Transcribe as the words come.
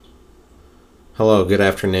Hello, good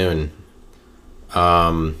afternoon.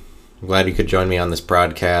 I'm glad you could join me on this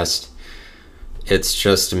broadcast. It's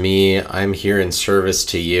just me. I'm here in service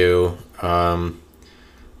to you. I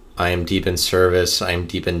am deep in service. I am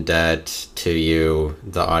deep in debt to you,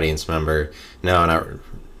 the audience member. No,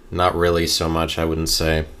 not really so much, I wouldn't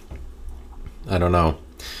say. I don't know.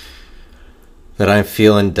 That I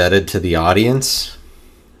feel indebted to the audience?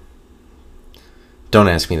 Don't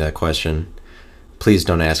ask me that question. Please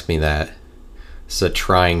don't ask me that. It's a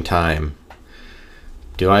trying time.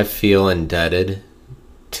 Do I feel indebted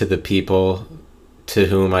to the people to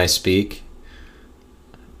whom I speak?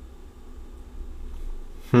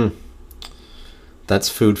 That's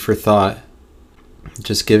food for thought.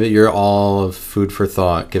 Just give it your all of food for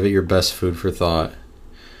thought. Give it your best food for thought.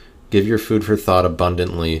 Give your food for thought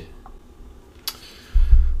abundantly.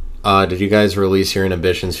 Did you guys release your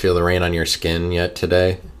inhibitions, feel the rain on your skin yet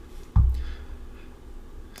today?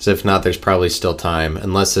 Because if not, there's probably still time.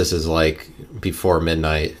 Unless this is like before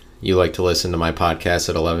midnight. You like to listen to my podcast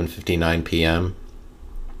at 11:59 p.m.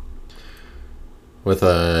 with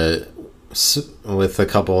a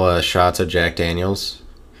couple of shots of Jack Daniels.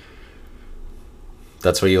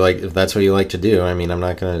 That's what you like. If that's what you like to do, I mean, I'm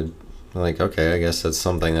not gonna okay, I guess that's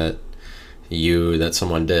something that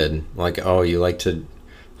someone did. Like, oh, I like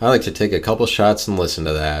to take a couple shots and listen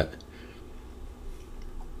to that.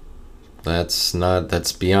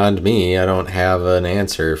 That's beyond me. I don't have an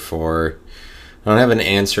answer for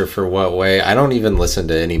what way. I don't even listen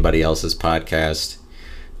to anybody else's podcast.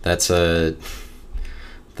 That's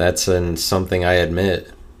something I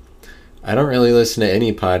admit. I don't really listen to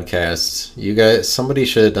any podcasts. You guys, somebody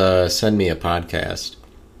should send me a podcast.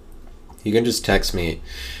 You can just text me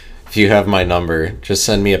if you have my number. Just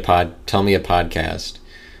tell me a podcast.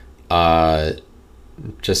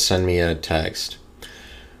 Just send me a text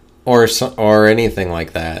or anything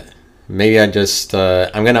like that. Maybe I'm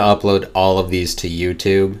gonna upload all of these to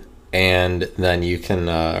YouTube, and then you can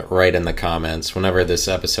write in the comments whenever this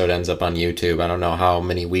episode ends up on YouTube. I don't know how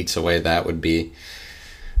many weeks away that would be,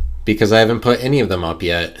 because I haven't put any of them up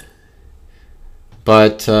yet.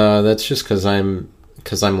 But that's just because I'm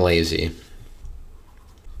lazy.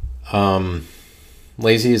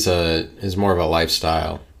 Lazy is more of a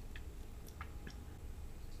lifestyle.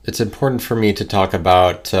 It's important for me to talk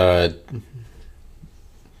about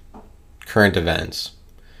current events,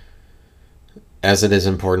 as it is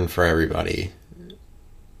important for everybody.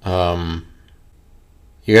 You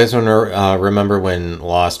guys want to remember when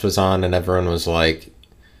Lost was on and everyone was like,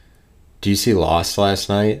 "Do you see Lost last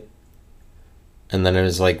night?" And then it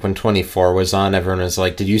was like when 24 was on, everyone was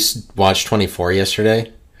like, "Did you watch 24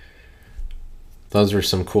 yesterday?" Those were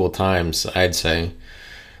some cool times, I'd say.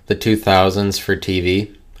 The 2000s for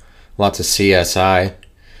TV. Lots of CSI.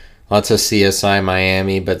 Lots of CSI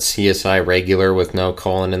Miami, but CSI regular with no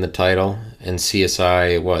colon in the title. And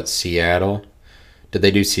CSI, Seattle? Did they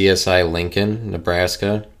do CSI Lincoln,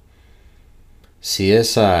 Nebraska?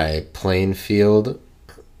 CSI Plainfield,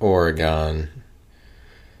 Oregon.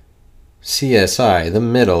 CSI, the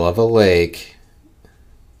middle of a lake.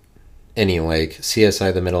 Any lake.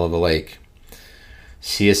 CSI, the middle of a lake.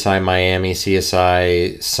 CSI Miami,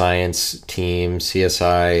 CSI Science Team,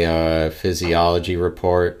 CSI Physiology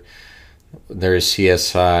Report. There's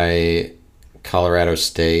CSI Colorado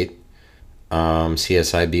State,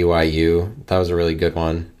 CSI BYU. That was a really good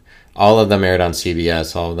one. All of them aired on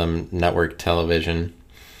CBS, all of them network television.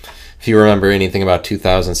 If you remember anything about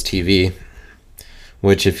 2000s TV,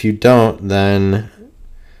 which if you don't, then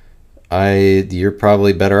you're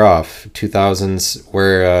probably better off. 2000s,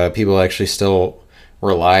 where people actually still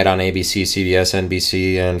relied on ABC, CBS,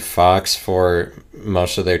 NBC, and Fox for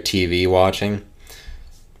most of their TV watching.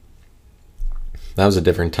 That was a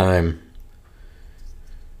different time.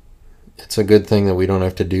 It's a good thing that we don't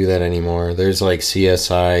have to do that anymore. There's like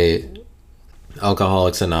CSI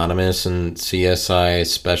Alcoholics Anonymous and CSI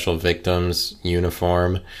Special Victims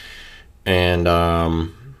Uniform. And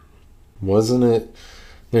wasn't it?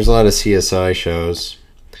 There's a lot of CSI shows.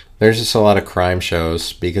 There's just a lot of crime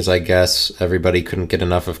shows, because I guess everybody couldn't get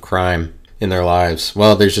enough of crime in their lives.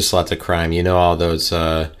 Well, there's just lots of crime. You know, all those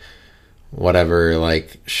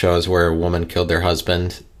shows where a woman killed their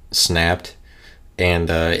husband, Snapped,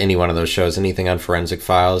 and any one of those shows, anything on Forensic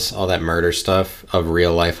Files, all that murder stuff of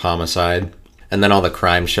real life homicide. And then all the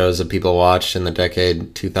crime shows that people watched in the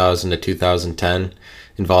decade 2000 to 2010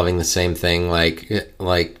 involving the same thing,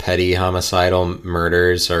 like petty homicidal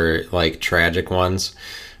murders or like tragic ones.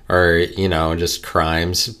 Or, you know, just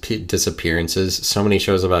crimes, disappearances. So many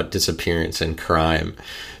shows about disappearance and crime,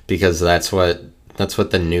 because that's what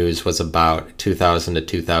the news was about, 2000 to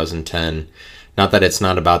 2010. Not that it's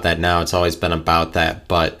not about that now, it's always been about that,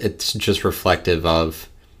 but it's just reflective of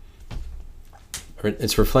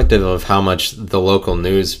how much the local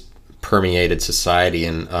news permeated society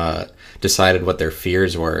and decided what their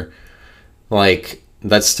fears were. Like,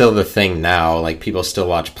 that's still the thing now. Like, people still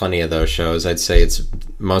watch plenty of those shows. I'd say it's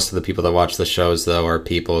most of the people that watch the shows, though, are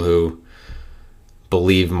people who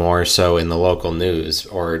believe more so in the local news,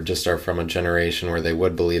 or just are from a generation where they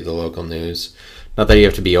would believe the local news. Not that you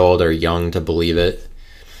have to be old or young to believe it,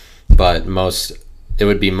 but it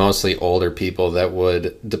would be mostly older people that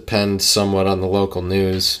would depend somewhat on the local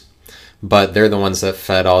news. But they're the ones that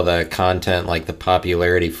fed all the content, like the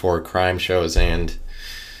popularity for crime shows and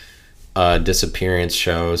disappearance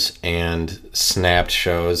shows and snapped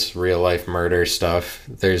shows, real life murder stuff.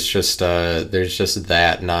 There's just that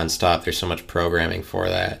nonstop. There's so much programming for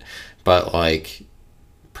that. But like,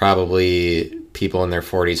 probably people in their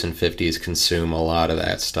 40s and 50s consume a lot of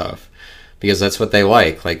that stuff because that's what they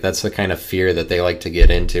like. Like, that's the kind of fear that they like to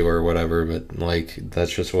get into or whatever. But like,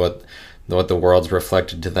 that's just what the world's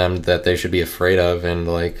reflected to them that they should be afraid of, and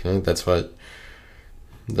like, that's how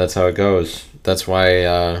it goes. That's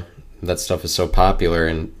why that stuff is so popular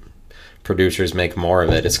and producers make more of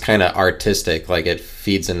it. It's kind of artistic. Like, it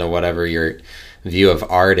feeds into whatever your view of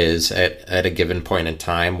art is at a given point in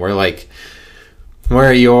time, where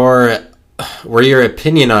your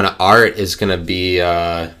opinion on art is going to be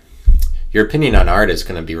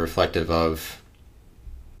reflective of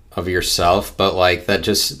yourself. But like, that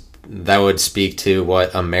would speak to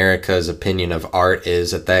what America's opinion of art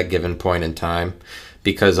is at that given point in time,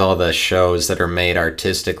 because all the shows that are made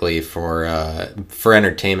artistically for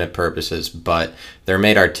entertainment purposes, but they're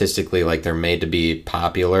made artistically, like they're made to be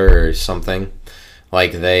popular or something.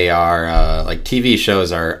 Like, they are like, TV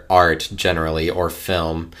shows are art generally, or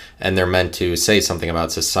film, and they're meant to say something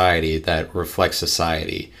about society that reflects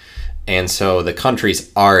society. And so the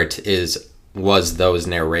country's art was those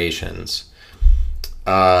narrations.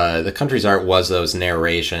 The country's art was those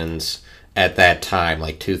narrations at that time,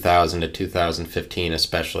 like 2000 to 2015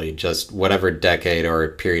 especially, just whatever decade or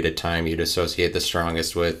period of time you'd associate the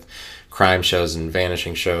strongest with crime shows and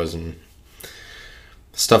vanishing shows and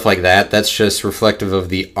stuff like that. That's just reflective of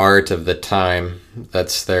the art of the time.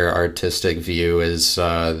 That's their artistic view, is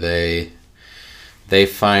they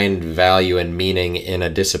find value and meaning in a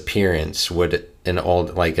disappearance. Would an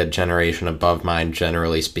old, like a generation above mine,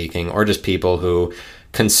 generally speaking, or just people who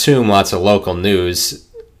consume lots of local news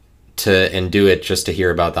and do it just to hear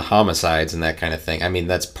about the homicides and that kind of thing. I mean,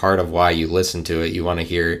 that's part of why you listen to it. You want to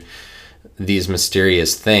hear these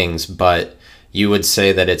mysterious things, but you would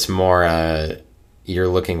say that it's more you're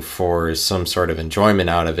looking for some sort of enjoyment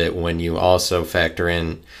out of it when you also factor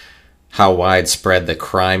in how widespread the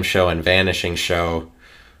crime show and vanishing show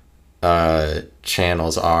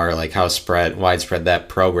channels are, like how widespread that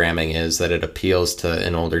programming is, that it appeals to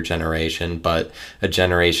an older generation, but a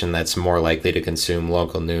generation that's more likely to consume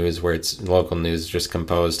local news, where it's local news just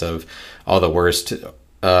composed of all the worst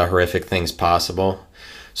horrific things possible.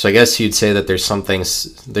 So I guess you'd say that there's something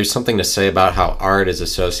to say about how art is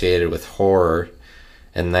associated with horror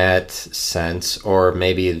in that sense, or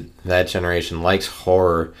maybe that generation likes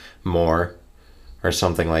horror more or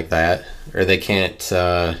something like that, or they can't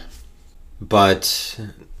but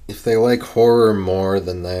if they like horror more,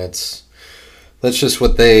 then that's just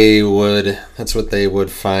what they would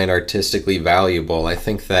find artistically valuable. I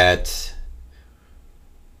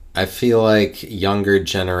feel like younger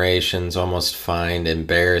generations almost find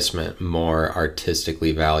embarrassment more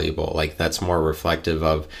artistically valuable. Like, that's more reflective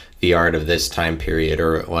of the art of this time period,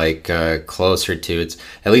 or like closer to,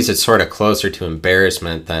 it's sort of closer to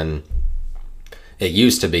embarrassment than it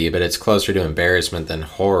used to be, but it's closer to embarrassment than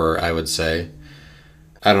horror, I would say.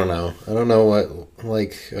 I don't know what,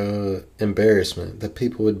 like, embarrassment, that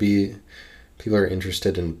people are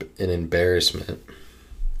interested in embarrassment.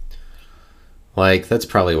 Like, that's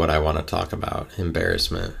probably what I want to talk about,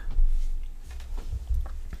 embarrassment.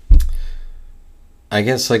 I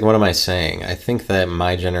guess, like, what am I saying? I think that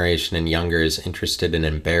my generation and younger is interested in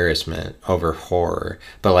embarrassment over horror,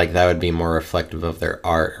 but, like, that would be more reflective of their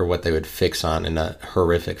art, or what they would fix on in a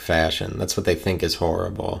horrific fashion. That's what they think is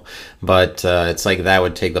horrible. But it's like that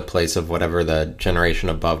would take the place of whatever the generation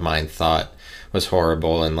above mine thought was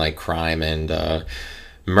horrible, and, like, crime and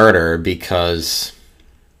murder, because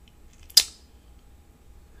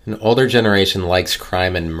an older generation likes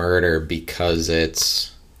crime and murder because it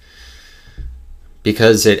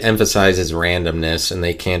emphasizes randomness, and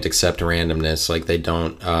they can't accept randomness. Like, they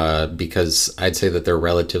don't, because I'd say that they're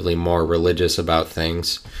relatively more religious about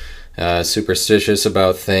things, superstitious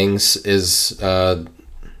about things, is a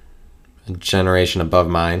generation above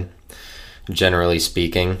mine. generally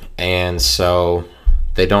speaking, and so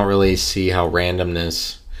they don't really see how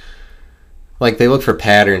randomness, like, they look for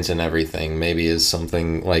patterns in everything, maybe is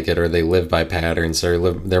something like it, or they live by patterns.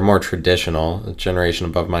 They're more traditional. The generation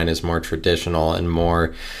above mine is more traditional and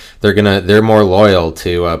more, they're more loyal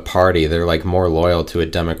to a party. They're like more loyal to a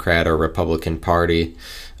Democrat or Republican party.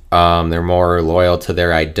 They're more loyal to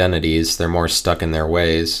their identities. They're more stuck in their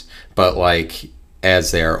ways. But like,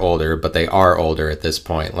 as they are older, but they are older at this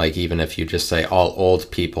point. Like, even if you just say all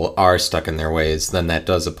old people are stuck in their ways, then that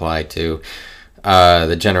does apply to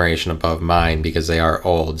the generation above mine, because they are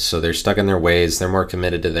old. So they're stuck in their ways. They're more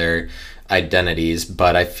committed to their identities.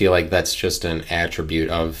 But I feel like that's just an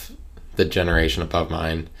attribute of the generation above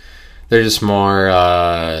mine. They're just more,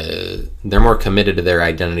 they're more committed to their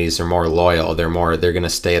identities. They're more loyal. They're going to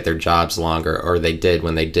stay at their jobs longer, or they did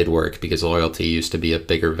when they did work, because loyalty used to be a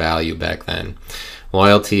bigger value back then.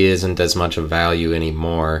 Loyalty isn't as much a value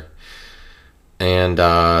anymore. And,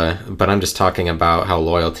 but I'm just talking about how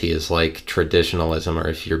loyalty is like traditionalism, or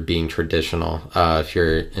if you're being traditional, if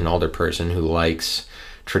you're an older person who likes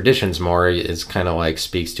traditions more, it's kind of like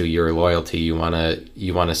speaks to your loyalty. You want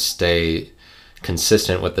to stay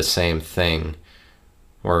consistent with the same thing,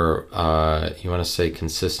 or you want to stay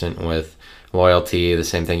consistent with loyalty, the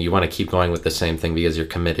same thing. You want to keep going with the same thing because you're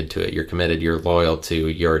committed to it. You're loyal to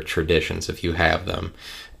your traditions if you have them.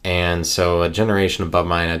 And so a generation above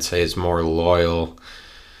mine, I'd say, is more loyal,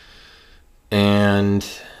 and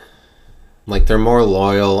like, they're more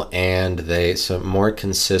loyal, and so more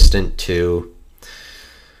consistent to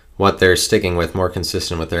what they're sticking with, more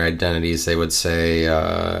consistent with their identities. They would say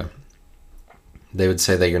that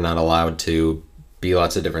you're not allowed to be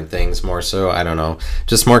lots of different things, more so, I don't know,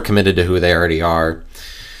 just more committed to who they already are.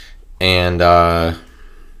 And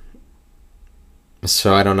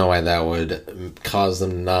so I don't know why that would cause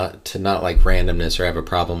them not like randomness, or have a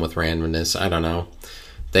problem with randomness. I don't know.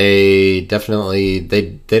 They definitely,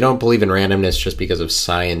 they don't believe in randomness just because of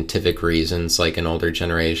scientific reasons, like an older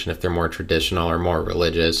generation. If they're more traditional or more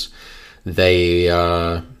religious, they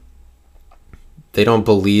don't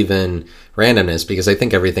believe in randomness because they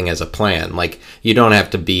think everything has a plan. Like, you don't have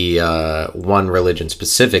to be one religion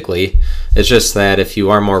specifically. It's just that if you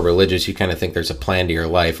are more religious, you kind of think there's a plan to your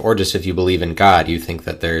life. Or just if you believe in God, you think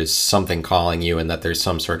that there's something calling you and that there's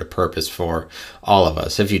some sort of purpose for all of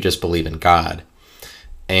us, if you just believe in God.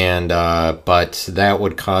 And but that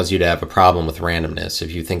would cause you to have a problem with randomness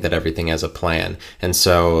if you think that everything has a plan. And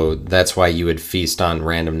so that's why you would feast on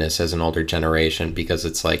randomness as an older generation, because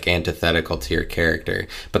it's like antithetical to your character.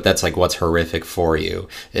 But that's like what's horrific for you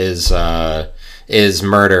is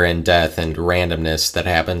murder and death and randomness that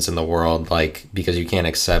happens in the world, like, because you can't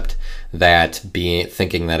accept that,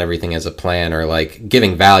 thinking that everything has a plan, or like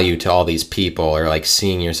giving value to all these people, or like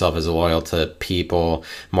seeing yourself as loyal to people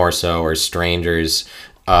more so, or strangers,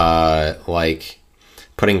 like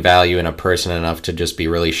putting value in a person enough to just be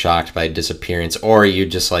really shocked by disappearance. Or you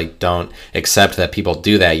just like don't accept that people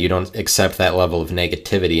do that. You don't accept that level of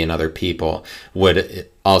negativity in other people, would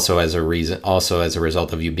also as a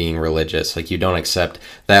result of you being religious. Like, you don't accept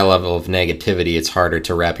that level of negativity. It's harder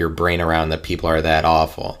to wrap your brain around that people are that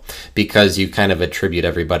awful, because you kind of attribute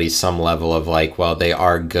everybody some level of like, well, they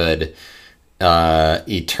are good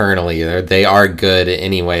eternally, they are good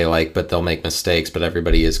anyway, like, but they'll make mistakes, but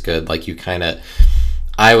everybody is good. Like, you kind of,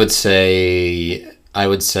 I would say I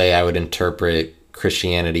would interpret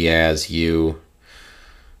Christianity as you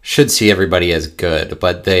should see everybody as good,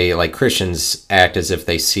 but they, like, Christians act as if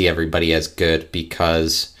they see everybody as good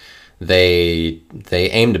because they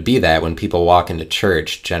aim to be that when people walk into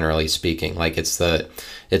church, generally speaking. Like, it's a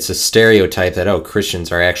stereotype that, oh,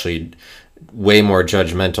 Christians are actually way more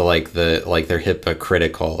judgmental, like they're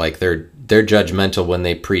hypocritical, like they're judgmental when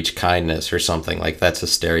they preach kindness or something. Like, that's a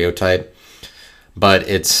stereotype. But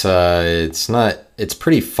it's not, it's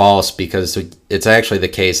pretty false, because it's actually the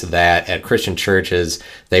case that at Christian churches,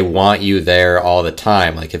 they want you there all the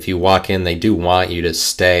time. Like, if you walk in, they do want you to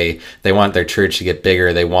stay. They want their church to get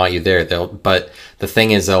bigger. They want you there. But the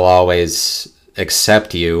thing is, they'll always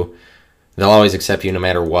accept you. They'll always accept you no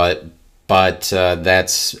matter what. But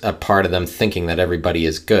that's a part of them thinking that everybody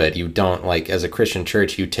is good. You don't, like, as a Christian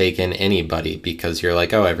church, you take in anybody because you're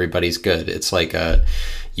like, oh, everybody's good. It's like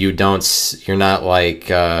you're not like,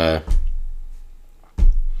 at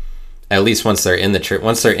least once they're in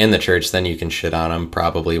the church, then you can shit on them,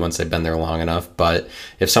 probably, once they've been there long enough. But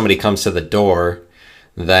if somebody comes to the door,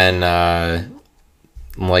 then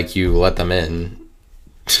like, you let them in.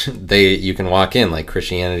 You can walk in. Like,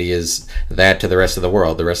 Christianity is that to the rest of the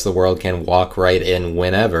world. The rest of the world can walk right in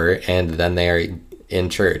whenever, and then they are in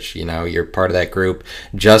church. You know, you're part of that group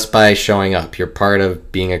just by showing up. You're part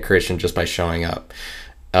of being a Christian just by showing up,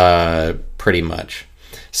 pretty much.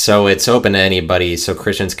 So it's open to anybody. So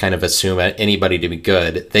Christians kind of assume anybody to be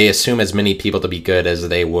good. They assume as many people to be good as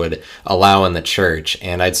they would allow in the church.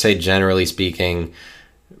 And I'd say, generally speaking,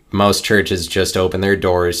 most churches just open their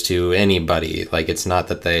doors to anybody. Like, it's not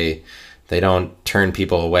that they don't turn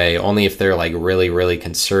people away. Only if they're like really, really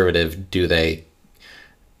conservative do they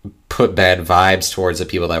put bad vibes towards the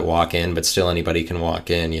people that walk in, but still anybody can walk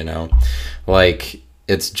in, you know? Like,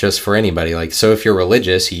 it's just for anybody. Like, so if you're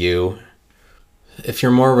religious, if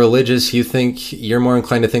you're more religious, you're more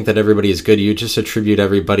inclined to think that everybody is good. You just attribute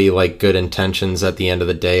everybody like good intentions at the end of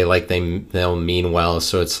the day, like they'll mean well.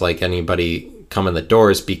 So it's like anybody come in the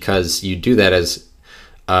doors, because you do that as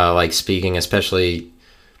like speaking, especially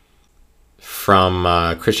from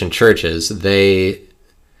Christian churches.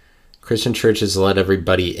 Christian churches let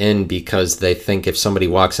everybody in because they think if somebody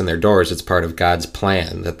walks in their doors, it's part of God's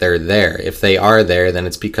plan, that they're there. If they are there, then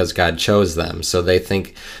it's because God chose them. So they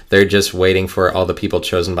think they're just waiting for all the people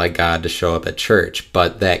chosen by God to show up at church.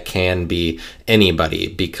 But that can be anybody,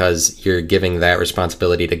 because you're giving that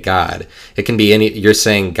responsibility to God. It can be you're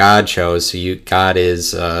saying God chose, so God is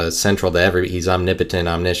central to he's omnipotent,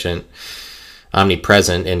 omniscient,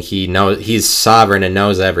 omnipresent, and he's sovereign and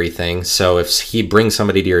knows everything. So if he brings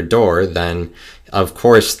somebody to your door, then of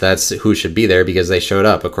course that's who should be there, because they showed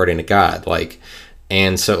up according to God.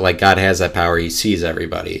 And so God has that power. He sees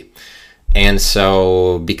everybody. And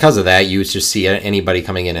so because of that, you just see anybody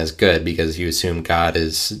coming in as good, because you assume God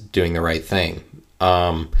is doing the right thing.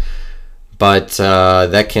 But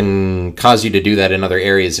that can cause you to do that in other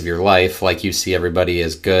areas of your life. Like, you see everybody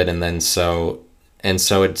as good, and so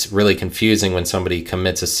it's really confusing when somebody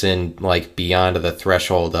commits a sin like beyond the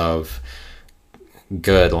threshold of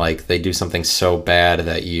good. Like, they do something so bad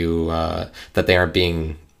that that they aren't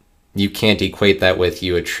being. You can't equate that with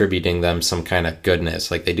you attributing them some kind of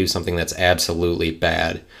goodness. Like, they do something that's absolutely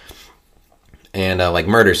bad, and like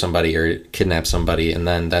murder somebody or kidnap somebody, and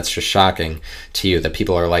then that's just shocking to you that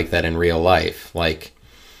people are like that in real life.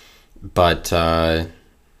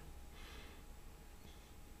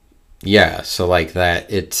 Yeah, so like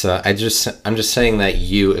that, it's I'm just saying that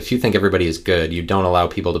if you think everybody is good, you don't allow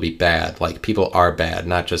people to be bad. Like, people are bad,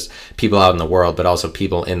 not just people out in the world, but also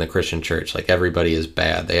people in the Christian church. Like, everybody is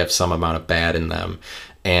bad. They have some amount of bad in them,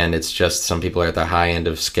 and it's just some people are at the high end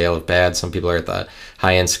of scale of bad, some people are at the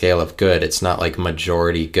high end scale of good. It's not like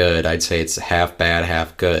majority good. I'd say it's half bad,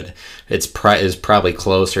 half good. Is probably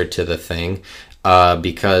closer to the thing,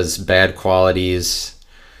 because bad qualities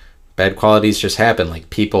just happen. Like,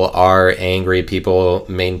 people are angry, people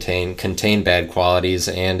contain bad qualities,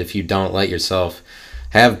 and if you don't let yourself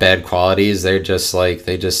have bad qualities, they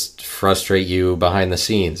just frustrate you behind the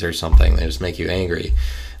scenes or something. They just make you angry.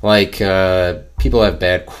 Like, people have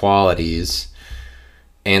bad qualities,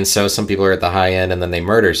 and so some people are at the high end and then they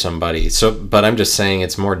murder somebody. But I'm just saying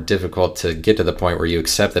it's more difficult to get to the point where you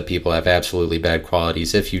accept that people have absolutely bad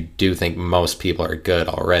qualities if you do think most people are good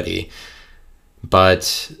already.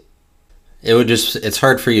 But it's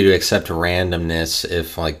hard for you to accept randomness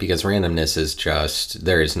because randomness is just,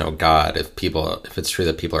 there is no God if it's true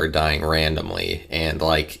that people are dying randomly, and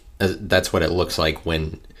that's what it looks like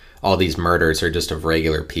when all these murders are just of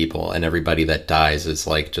regular people, and everybody that dies is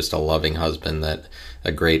like just a loving husband, that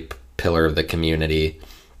a great pillar of the community,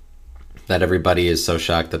 that everybody is so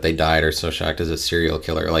shocked that they died, or so shocked as a serial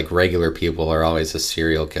killer. Like, regular people are always the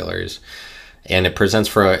serial killers. And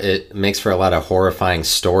it makes for a lot of horrifying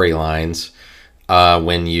storylines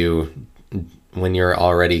when you're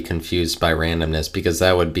already confused by randomness, because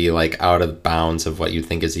that would be like out of bounds of what you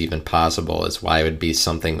think is even possible. Is why it would be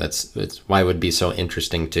why it would be so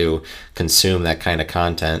interesting to consume that kind of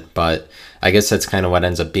content. But I guess that's kind of what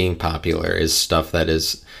ends up being popular, is stuff that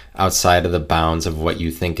is outside of the bounds of what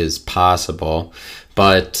you think is possible.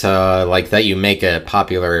 But like that you make a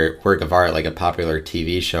popular work of art, like a popular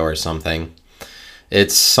TV show or something,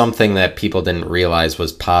 it's something that people didn't realize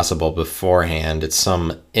was possible beforehand. It's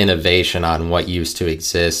some innovation on what used to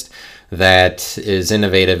exist that is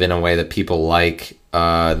innovative in a way that people like,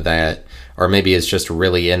 or maybe it's just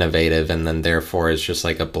really innovative, and then therefore it's just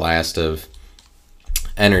like a blast of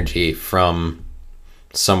energy from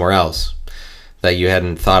somewhere else that you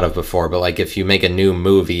hadn't thought of before. But like, if you make a new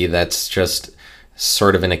movie that's just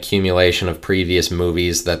sort of an accumulation of previous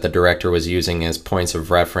movies that the director was using as points of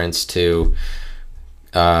reference to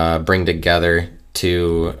bring together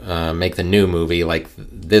to make the new movie, like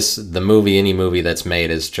any movie that's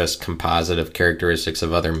made is just composite of characteristics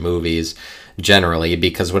of other movies generally,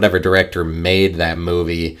 because whatever director made that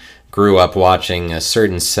movie grew up watching a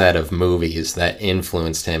certain set of movies that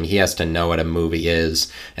influenced him. He has to know what a movie is.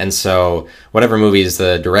 And so whatever movies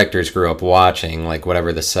the directors grew up watching, like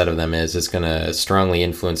whatever the set of them is going to strongly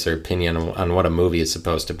influence their opinion on what a movie is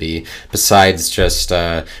supposed to be, besides just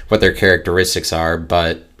what their characteristics are,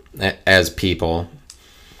 but as people.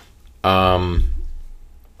 So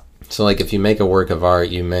like if you make a work of art,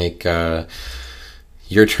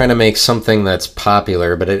 you're trying to make something that's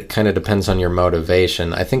popular, but it kind of depends on your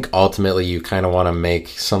motivation. I think ultimately you kind of want to make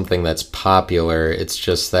something that's popular. It's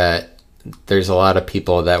just that there's a lot of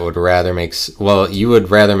people that would rather you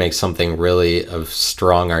would rather make something really of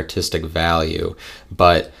strong artistic value,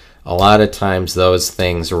 but a lot of times those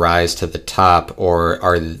things rise to the top or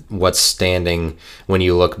are what's standing when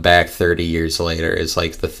you look back 30 years later is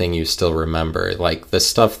like the thing you still remember. Like the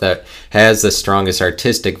stuff that has the strongest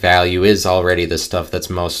artistic value is already the stuff that's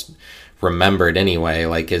most remembered anyway,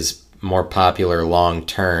 like is more popular long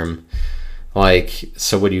term. Like,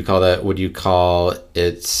 so would you call that, would you call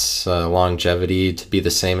its longevity to be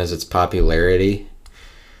the same as its popularity?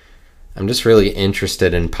 I'm just really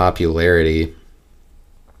interested in popularity.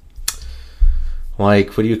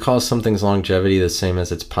 Like, would you call something's longevity the same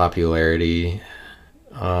as its popularity?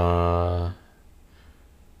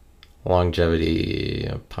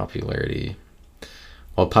 Longevity, popularity.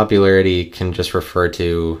 Well, popularity can just refer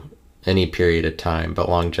to any period of time, but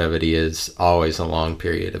longevity is always a long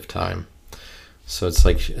period of time. So it's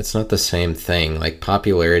like, it's not the same thing. Like,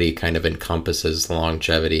 popularity kind of encompasses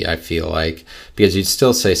longevity, I feel like, because you'd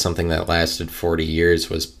still say something that lasted 40 years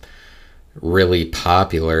was really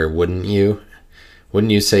popular, wouldn't you?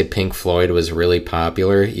 Wouldn't you say Pink Floyd was really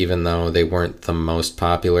popular, even though they weren't the most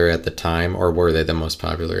popular at the time? Or were they the most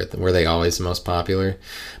popular? Were they always the most popular?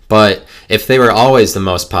 But if they were always the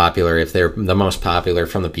most popular, if they're the most popular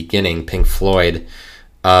from the beginning, Pink Floyd,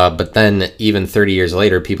 but then even 30 years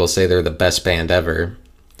later, people say they're the best band ever,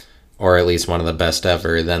 or at least one of the best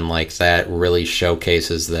ever, then like that really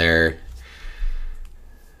showcases their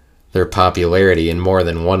popularity in more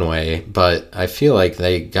than one way. But I feel like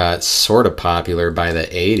they got sort of popular by the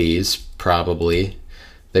 80s, probably.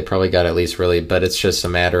 They probably got at least really, but it's just a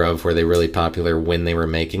matter of were they really popular when they were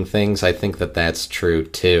making things. I think that that's true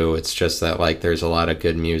too. It's just that like there's a lot of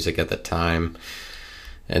good music at the time.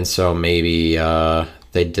 And so maybe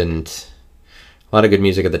they didn't, a lot of good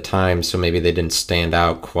music at the time, so maybe they didn't stand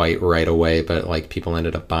out quite right away, but like people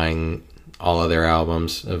ended up buying all of their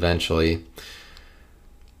albums eventually.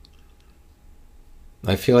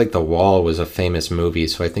 I feel like The Wall was a famous movie,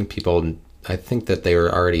 so I think that they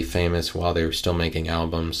were already famous while they were still making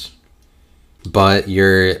albums. But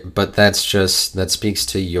that speaks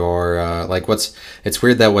to your, it's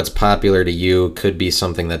weird that what's popular to you could be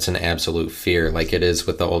something that's an absolute fear, like it is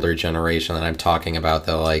with the older generation that I'm talking about,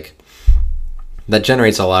 that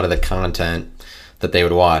generates a lot of the content that they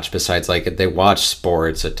would watch, besides like they watch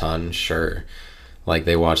sports a ton, sure. Like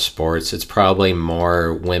they watch sports. It's probably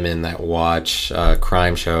more women that watch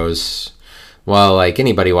crime shows. Well, like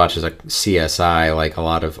anybody watches a CSI, like a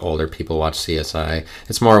lot of older people watch CSI.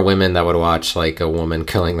 It's more women that would watch like a woman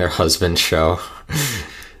killing their husband show,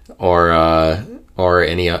 or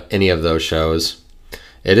any of those shows.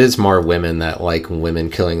 It is more women that like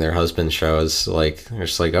women killing their husband shows. Like they're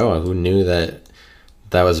just like, oh, who knew that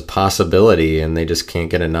was a possibility, and they just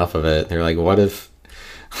can't get enough of it. They're like, what if?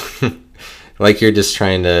 Like you're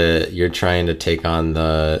trying to take on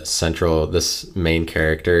this main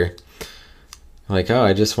character. Like, oh,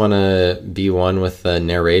 I just want to be one with the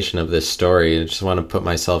narration of this story. I just want to put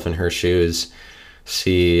myself in her shoes,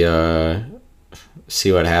 see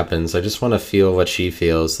what happens. I just want to feel what she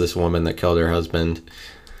feels, this woman that killed her husband.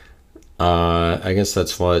 I guess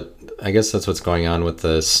that's what's going on with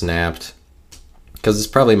the Snapped, because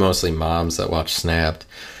it's probably mostly moms that watch Snapped.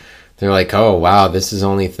 They're like, oh, wow, this is the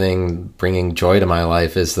only thing bringing joy to my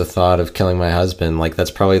life is the thought of killing my husband. Like, that's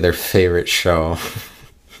probably their favorite show.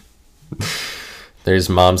 There's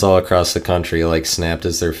moms all across the country, like, Snapped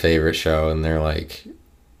is their favorite show, and they're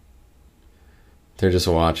just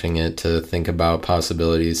watching it to think about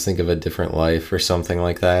possibilities, think of a different life or something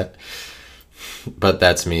like that. But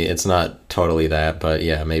that's me. It's not totally that, but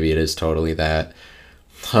yeah, maybe it is totally that.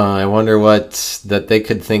 I wonder that they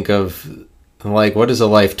could think of. Like, what is a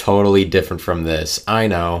life totally different from this? I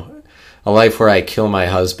know. A life where I kill my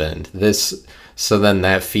husband. So then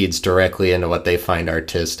that feeds directly into what they find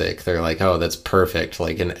artistic. They're like, oh, that's perfect.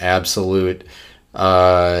 Like an absolute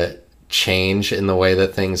change in the way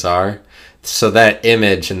that things are. So that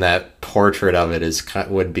image and that portrait of it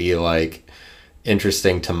would be like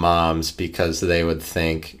interesting to moms, because they would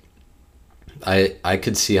think, I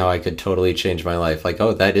could see how I could totally change my life. Like,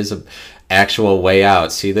 oh, that is a actual way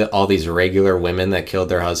out. See that all these regular women that killed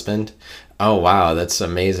their husband. Oh wow, that's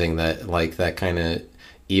amazing that like that kind of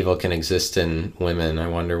evil can exist in women. I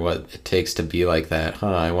wonder what it takes to be like that.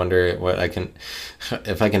 Huh, I wonder what I can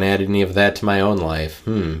if I can add any of that to my own life.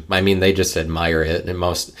 I mean, they just admire it, and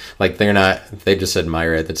most like they just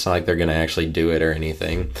admire it. It's not like they're going to actually do it or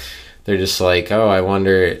anything. They're just like, "Oh, I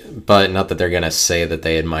wonder," but not that they're going to say that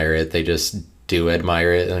they admire it. They just do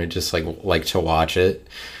admire it, and they're just like to watch it.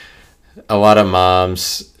 A lot of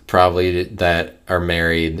moms probably that are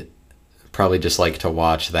married probably just like to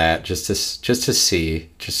watch that just to see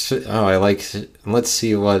oh, I like, let's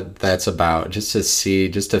see what that's about, just to see,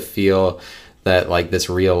 just to feel that like this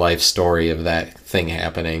real life story of that thing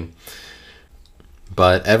happening.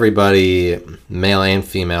 But everybody, male and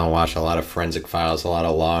female, watch a lot of Forensic Files, a lot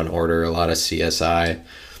of Law and Order, a lot of CSI,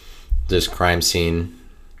 just crime scene,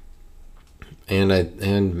 and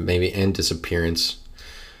maybe Disappearance.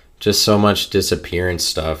 Just so much disappearance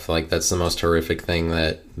stuff. Like, that's the most horrific thing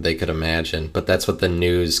that they could imagine. But that's what the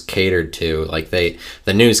news catered to. Like, the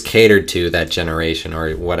news catered to that generation,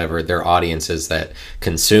 or whatever their audience is that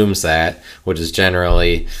consumes that, which is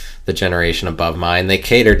generally the generation above mine. They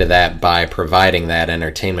cater to that by providing that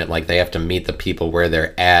entertainment. Like, they have to meet the people where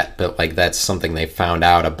they're at. But like, that's something they found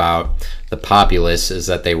out about the populace, is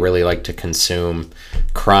that they really like to consume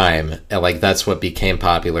crime. And like, that's what became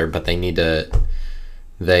popular. But they need to.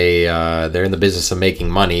 They're in the business of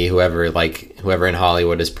making money, whoever in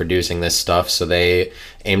Hollywood is producing this stuff, so they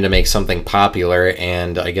aim to make something popular.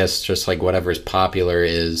 And I guess just like whatever's popular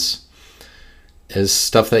is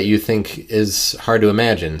stuff that you think is hard to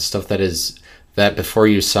imagine, stuff that before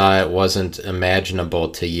you saw it wasn't imaginable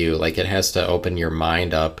to you. Like, it has to open your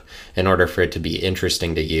mind up in order for it to be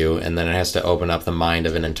interesting to you, and then it has to open up the mind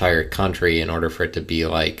of an entire country in order for it to be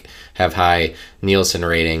like, have high Nielsen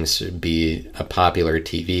ratings, be a popular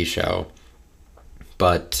TV show.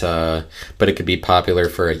 But it could be popular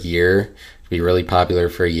for a year, be really popular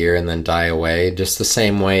for a year, and then die away, just the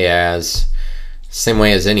same way as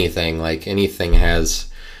anything. Like, anything has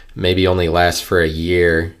maybe only lasts for a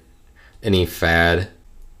year. Any fad,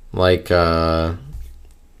 like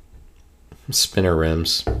spinner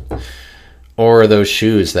rims, or those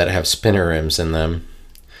shoes that have spinner rims in them,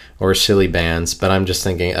 or silly bands. But I'm just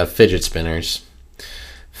thinking of fidget spinners,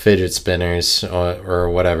 or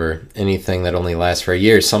whatever. Anything that only lasts for a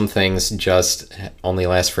year. Some things just only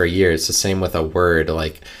last for a year. It's the same with a word,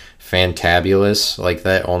 like fantabulous, like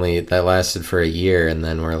that lasted for a year, and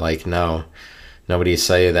then we're like, no, nobody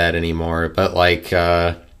say that anymore. But like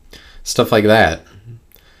stuff like that,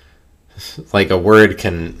 like a word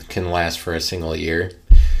can last for a single year.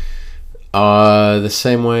 The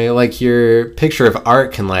same way, like, your picture of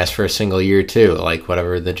art can last for a single year too, like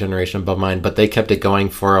whatever the generation above mine. But they kept it going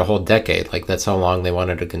for a whole decade. Like, that's how long they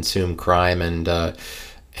wanted to consume crime and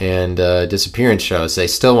disappearance shows. They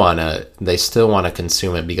still want to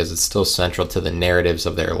consume it because it's still central to the narratives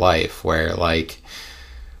of their life, where like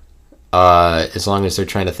as long as they're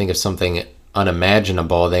trying to think of something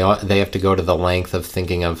unimaginable, they have to go to the length of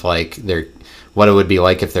thinking of like what it would be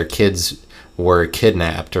like if their kids were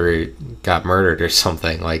kidnapped or got murdered or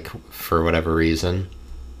something, like, for whatever reason.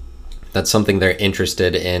 That's something they're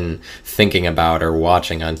interested in thinking about or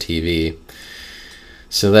watching on TV.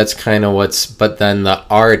 So that's kind of but then the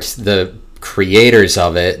art, the creators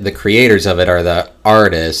of it are the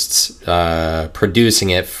artists producing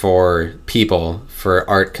it for people, for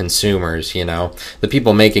art consumers. The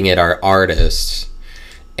people making it are artists,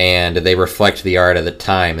 and they reflect the art of the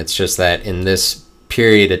time. It's just that in this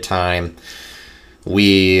period of time,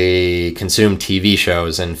 we consume TV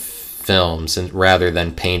shows and films, and rather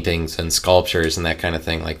than paintings and sculptures and that kind of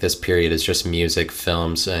thing. Like, this period is just music,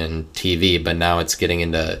 films, and TV. But now it's getting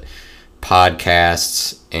into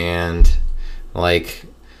podcasts and like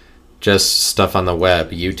just stuff on the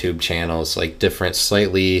web, YouTube channels, like different,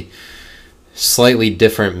 slightly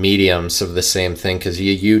different mediums of the same thing, because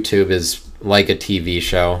YouTube is like a TV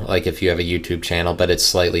show, like if you have a YouTube channel, but it's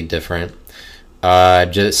slightly different.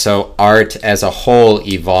 Just so art as a whole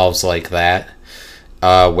evolves like that,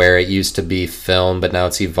 where it used to be film, but now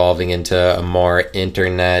it's evolving into a more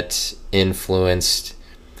internet influenced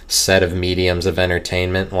set of mediums of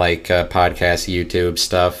entertainment, like podcasts, YouTube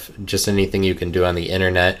stuff, just anything you can do on the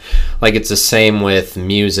internet. Like, it's the same with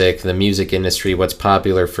music. The music industry, what's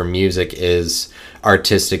popular for music is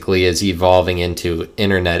artistically is evolving into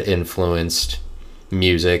internet influenced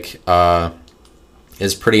music.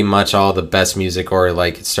 Is pretty much all the best music, or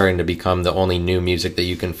like it's starting to become the only new music that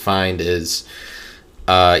you can find is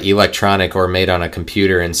electronic or made on a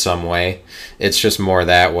computer in some way. It's just more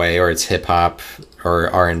that way, or it's hip hop or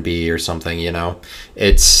R&B or something, you know.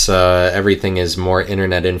 It's everything is more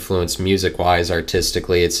internet influenced music wise,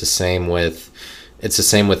 artistically. It's the same with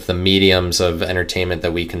the mediums of entertainment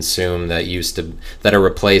that we consume that are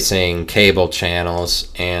replacing cable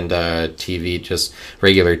channels and TV, just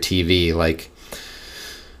regular TV. Like,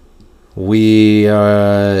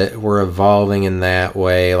 we're evolving in that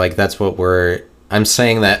way. Like, that's what I'm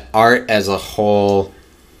saying, that art as a whole,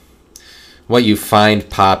 what you find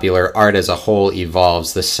popular, art as a whole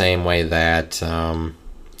evolves the same way that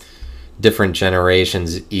different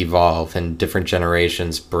generations evolve, and different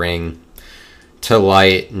generations bring to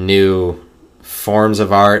light new forms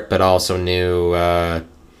of art, but also new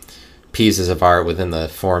pieces of art within the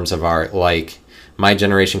forms of art. Like, my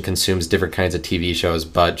generation consumes different kinds of TV shows,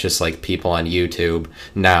 but just like people on YouTube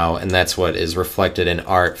now, and that's what is reflected in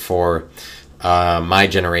art for my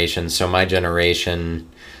generation. So my generation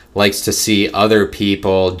likes to see other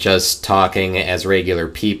people just talking as regular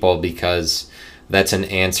people, because that's an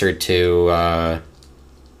answer to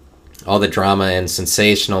all the drama and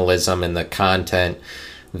sensationalism and the content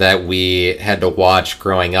that we had to watch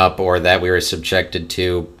growing up, or that we were subjected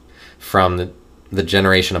to from the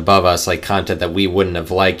generation above us, like content that we wouldn't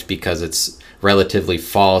have liked because it's relatively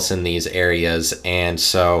false in these areas. And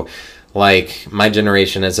so, like, my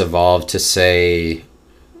generation has evolved to say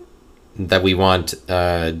that we want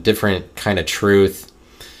a different kind of truth,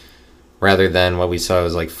 rather than what we saw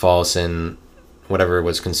as like false in whatever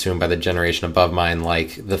was consumed by the generation above mine,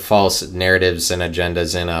 like the false narratives and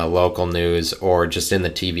agendas in local news, or just in the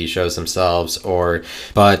TV shows themselves.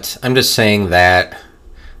 But I'm just saying that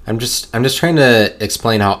I'm just trying to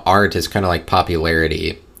explain how art is kind of like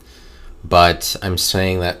popularity. But I'm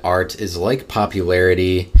saying that art is like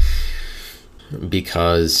popularity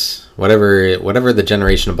because whatever the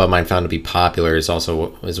generation above mine found to be popular is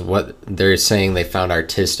what they're saying they found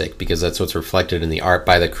artistic, because that's what's reflected in the art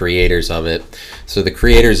by the creators of it. So the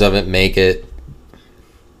creators of it make it,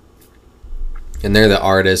 and they're the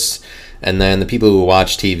artists, and then the people who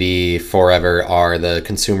watch TV forever are the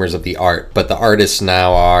consumers of the art. But the artists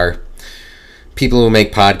now are people who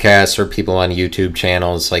make podcasts, or people on YouTube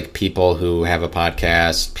channels, like people who have a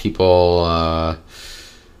podcast, people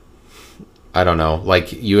I don't know,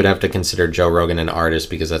 like, you would have to consider Joe Rogan an artist,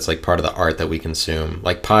 because that's like part of the art that we consume.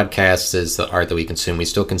 Like, podcasts is the art that we consume. We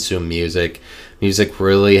still consume music. Music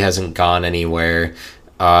really hasn't gone anywhere.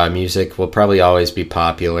 Music will probably always be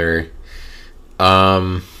popular.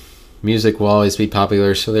 Music will always be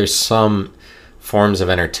popular. So there's some forms of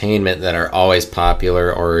entertainment that are always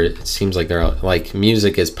popular, or it seems like they're like,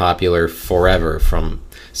 music is popular forever,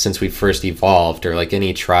 since we first evolved, or like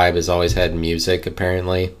any tribe has always had music.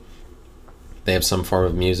 Apparently they have some form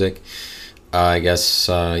of music, I guess,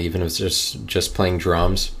 even if it's just playing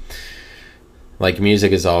drums. Like,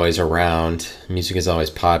 music is always around, music is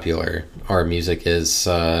always popular, or music is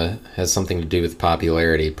has something to do with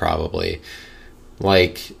popularity, probably.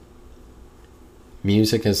 Like,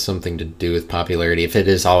 music has something to do with popularity if it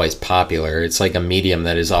is always popular. It's like a medium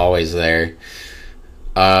that is always there.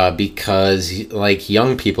 Because, like,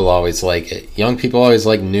 young people always like it. Young people always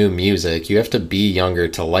like new music. You have to be younger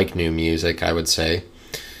to like new music, I would say.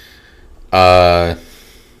 But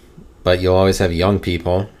you'll always have young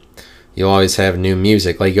people. You'll always have new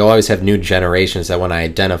music. Like, you'll always have new generations that want to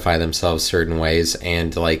identify themselves certain ways.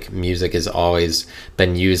 And, like, music has always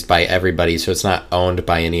been used by everybody. So it's not owned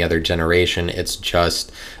by any other generation. It's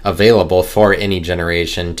just available for any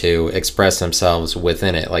generation to express themselves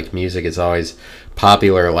within it. Like, music is always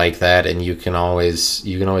popular like that, and you can always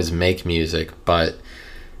make music. But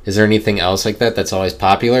is there anything else like that that's always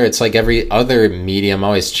popular? It's like every other medium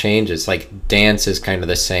always changes. Like, dance is kind of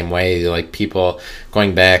the same way. Like, people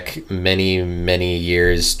going back many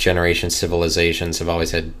years, generations, civilizations have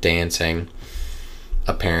always had dancing,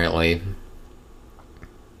 apparently.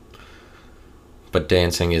 But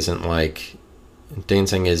dancing isn't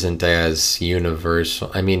as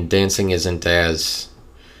universal. I mean, dancing isn't as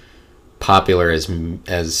popular as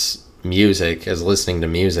music, as listening to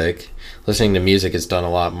music. Listening to music is done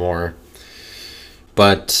a lot more.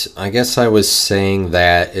 But I guess I was saying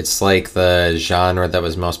that it's like the genre that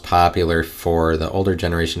was most popular for the older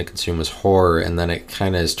generation to consume was horror, and then it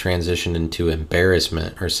kind of has transitioned into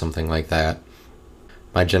embarrassment or something like that.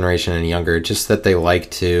 My generation and younger, just that they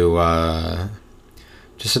like to,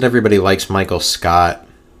 just that everybody likes Michael Scott,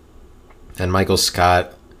 and Michael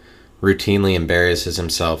Scott routinely embarrasses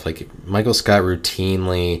himself. Like, Michael Scott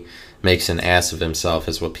routinely makes an ass of himself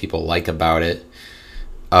is what people like about it.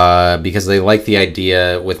 Because they like the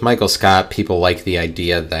idea, with Michael Scott, people like the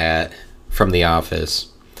idea that, from The Office,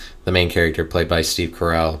 the main character played by Steve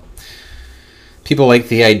Carell. People like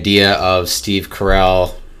the idea of Steve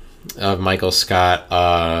Carell, of Michael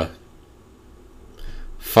Scott,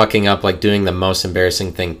 fucking up, like doing the most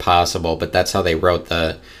embarrassing thing possible, but that's how they wrote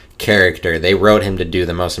the character. They wrote him to do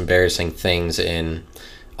the most embarrassing things in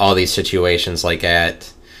all these situations, like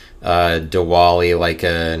at Diwali, like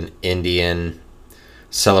an Indian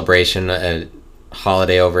celebration, a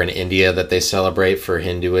holiday over in India that they celebrate for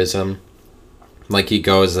Hinduism. Like, he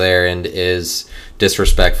goes there and is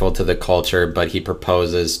disrespectful to the culture, but he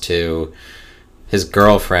proposes to his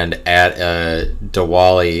girlfriend at a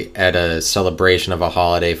Diwali, at a celebration of a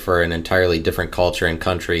holiday for an entirely different culture and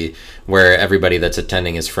country, where everybody that's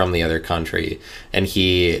attending is from the other country. And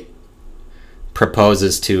he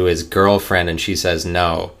proposes to his girlfriend and she says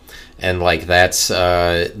no. And like, that's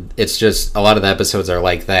it's just, a lot of the episodes are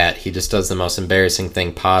like that. He just does the most embarrassing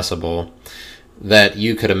thing possible that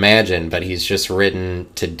you could imagine, but he's just written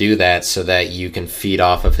to do that so that you can feed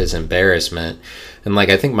off of his embarrassment. And like,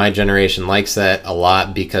 I think my generation likes that a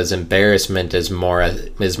lot because embarrassment is more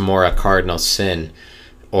a cardinal sin,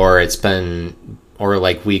 or it's been, or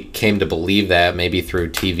like, we came to believe that maybe through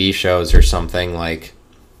TV shows or something, like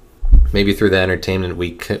maybe through the entertainment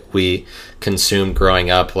we consumed growing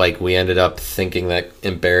up. Like, we ended up thinking that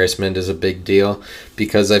embarrassment is a big deal,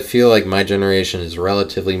 because I feel like my generation is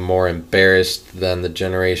relatively more embarrassed than the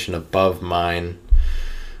generation above mine,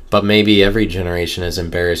 but maybe every generation is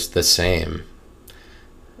embarrassed the same.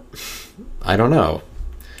 I don't know.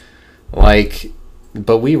 Like,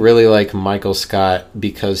 but we really like Michael Scott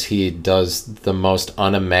because he does the most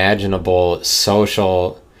unimaginable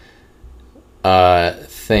social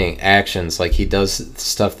actions. Like, he does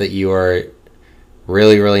stuff that you are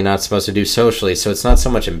really, really not supposed to do socially. So it's not so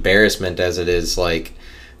much embarrassment as it is like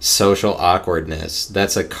social awkwardness.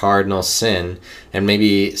 That's a cardinal sin, and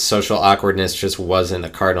maybe social awkwardness just wasn't a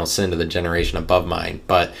cardinal sin to the generation above mine,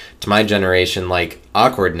 but to my generation, like,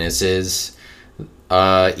 awkwardness is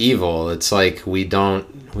evil. It's like, we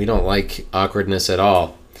don't like awkwardness at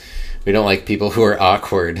all. We don't like people who are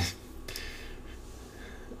awkward.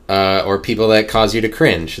 Or people that cause you to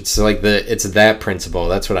cringe. It's like it's that principle.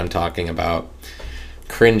 That's what I'm talking about.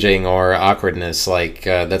 Cringing or awkwardness, like,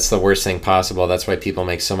 that's the worst thing possible. That's why people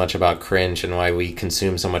make so much about cringe, and why we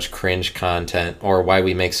consume so much cringe content, or why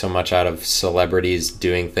we make so much out of celebrities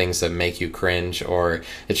doing things that make you cringe. Or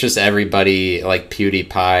it's just everybody, like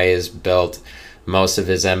PewDiePie has built most of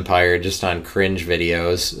his empire just on cringe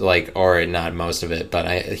videos, like, or not most of it,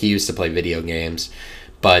 but he used to play video games.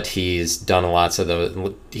 But he's done lots of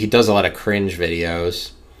those. He does a lot of cringe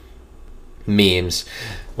videos, memes.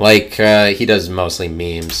 Like, he does mostly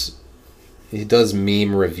memes. He does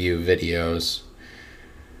meme review videos.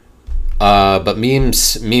 But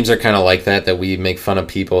memes are kind of like that we make fun of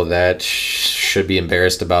people that should be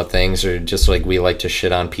embarrassed about things, or just like we like to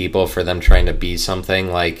shit on people for them trying to be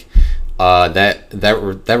something. Like,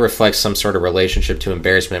 that reflects some sort of relationship to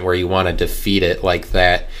embarrassment where you want to defeat it, like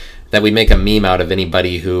that we make a meme out of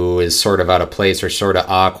anybody who is sort of out of place or sort of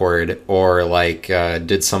awkward, or like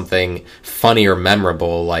did something funny or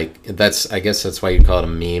memorable. Like, I guess that's why you call it a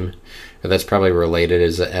meme, or that's probably related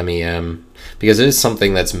as a MEM, because it is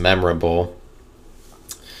something that's memorable.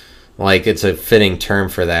 Like, it's a fitting term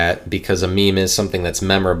for that, because a meme is something that's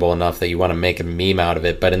memorable enough that you want to make a meme out of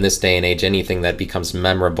it. But in this day and age, anything that becomes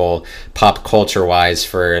memorable pop culture wise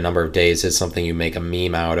for a number of days is something you make a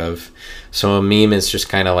meme out of. So a meme is just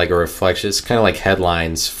kind of like a reflection. It's kind of like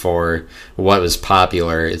headlines for what was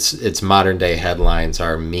popular. It's modern day headlines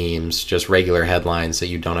are memes, just regular headlines that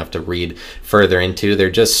you don't have to read further into. They're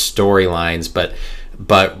just storylines, but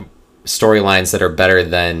storylines that are better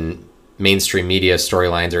than mainstream media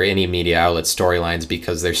storylines or any media outlet storylines,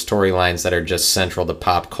 because they're storylines that are just central to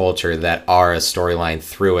pop culture, that are a storyline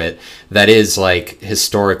through it. That is, like,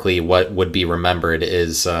 historically what would be remembered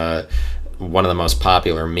is one of the most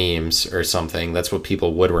popular memes or something. That's what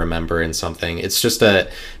people would remember in something. It's just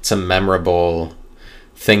it's a memorable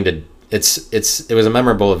thing to. It was a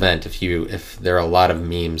memorable event if there are a lot of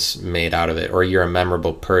memes made out of it, or you're a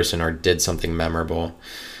memorable person or did something memorable.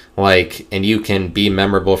 Like, and you can be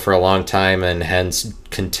memorable for a long time and hence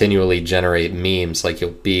continually generate memes. Like,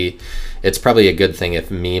 it's probably a good thing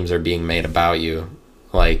if memes are being made about you.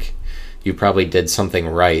 Like, you probably did something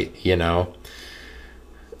right, you know?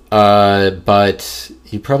 But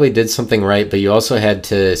you probably did something right, but you also had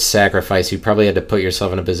to sacrifice. You probably had to put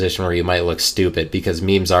yourself in a position where you might look stupid, because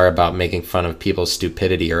memes are about making fun of people's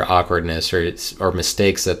stupidity or awkwardness or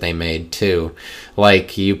mistakes that they made too.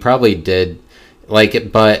 Like, you probably did,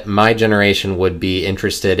 like, but my generation would be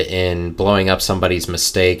interested in blowing up somebody's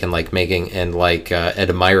mistake and like making and like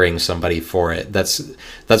admiring somebody for it. That's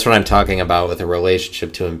what I'm talking about with a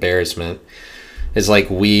relationship to embarrassment. Is like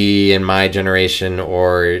we in my generation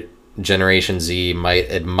or Generation Z might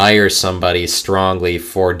admire somebody strongly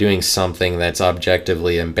for doing something that's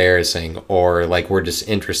objectively embarrassing, or like we're just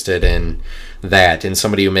interested in that, in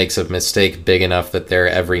somebody who makes a mistake big enough that they're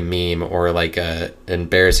every meme or like a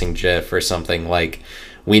embarrassing gif or something. Like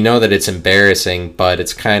we know that it's embarrassing, but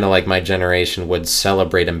it's kind of like my generation would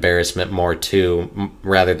celebrate embarrassment more too,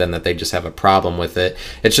 rather than that they just have a problem with it.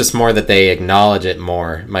 It's just more that they acknowledge it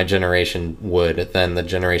more, my generation would, than the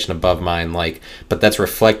generation above mine. Like, but that's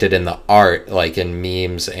reflected in the art, like in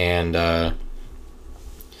memes and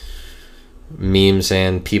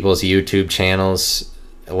people's YouTube channels.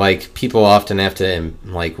 Like people often have to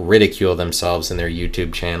like ridicule themselves in their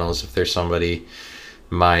YouTube channels if there's somebody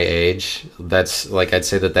my age. That's like, I'd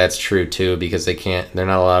say that that's true too, because they're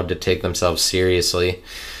not allowed to take themselves seriously.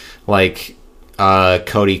 Like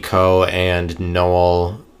Cody Ko and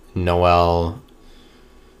Noel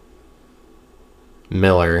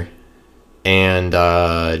Miller and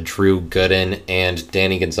Drew Gooden and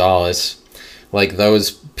Danny Gonzalez, like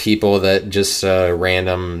those people that just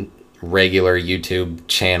random regular YouTube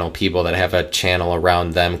channel people that have a channel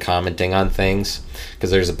around them commenting on things,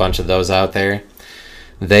 because there's a bunch of those out there.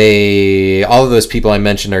 All of those people I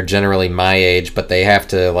mentioned are generally my age, but they have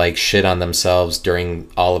to like shit on themselves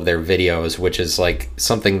during all of their videos, which is like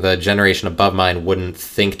something the generation above mine wouldn't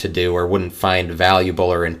think to do or wouldn't find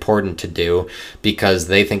valuable or important to do, because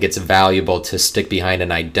they think it's valuable to stick behind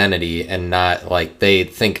an identity, and not like, they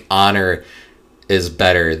think honor is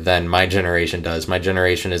better than my generation does. My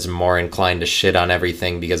generation is more inclined to shit on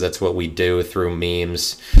everything because that's what we do through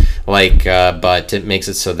memes. Like, but it makes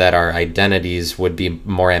it so that our identities would be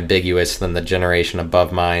more ambiguous than the generation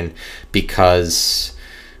above mine, because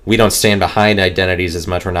we don't stand behind identities as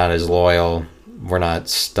much. We're not as loyal. We're not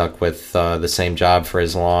stuck with the same job for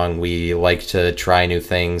as long. We like to try new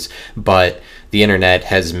things, but the internet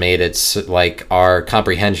has made it like our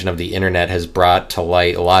comprehension of the internet has brought to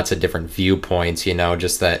light lots of different viewpoints, you know,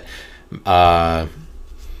 just that my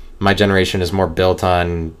generation is more built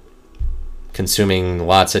on consuming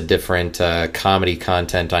lots of different comedy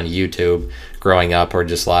content on YouTube growing up, or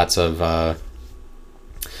just lots of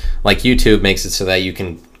like YouTube makes it so that you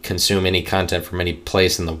can consume any content from any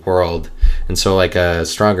place in the world. And so like a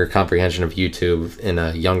stronger comprehension of YouTube in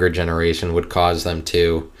a younger generation would cause them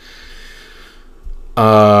to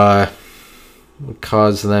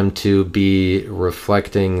be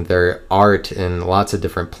reflecting their art in lots of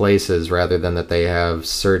different places, rather than that they have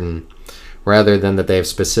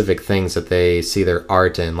specific things that they see their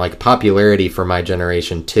art in. Like popularity for my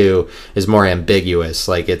generation too is more ambiguous.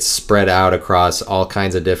 Like it's spread out across all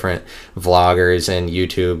kinds of different vloggers and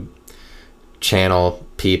YouTube channel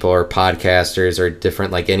people or podcasters or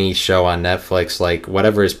different, like any show on Netflix. Like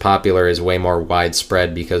whatever is popular is way more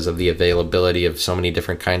widespread because of the availability of so many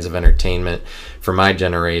different kinds of entertainment for my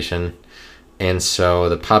generation. And so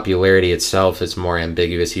the popularity itself is more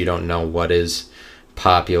ambiguous. You don't know what is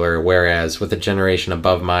popular, whereas with a generation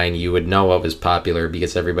above mine, you would know what was popular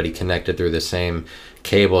because everybody connected through the same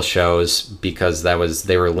cable shows, because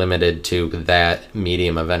they were limited to that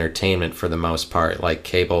medium of entertainment for the most part. Like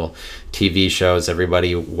cable TV shows,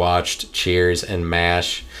 everybody watched Cheers and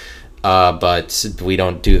MASH, but we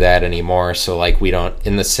don't do that anymore. So like we don't,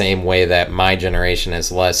 in the same way that my generation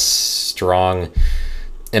has less strong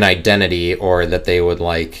an identity, or that they would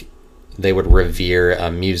revere a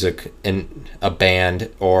music in a band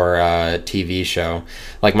or a TV show.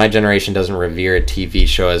 Like my generation doesn't revere a TV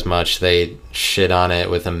show as much. They shit on it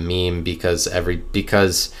with a meme because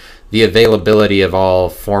the availability of all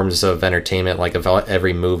forms of entertainment, like of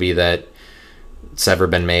every movie that's ever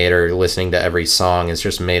been made, or listening to every song, has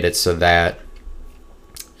just made it so that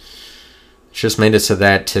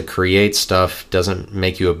to create stuff doesn't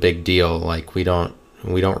make you a big deal. Like we don't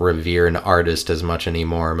revere an artist as much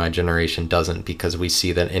anymore. My generation doesn't, because we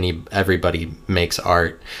see that everybody makes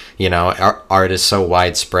art. You know, our art is so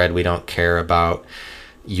widespread, we don't care about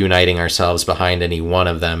uniting ourselves behind any one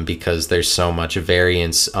of them, because there's so much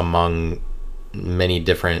variance among many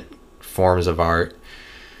different forms of art.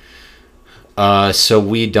 So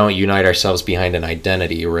we don't unite ourselves behind an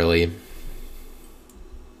identity, really.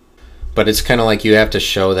 But it's kind of like you have to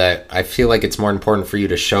show that. I feel like it's more important for you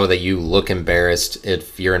to show that you look embarrassed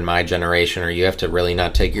if you're in my generation, or you have to really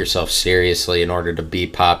not take yourself seriously in order to be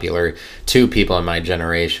popular to people in my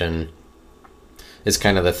generation, is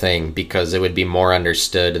kind of the thing, because it would be more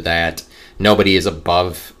understood that nobody is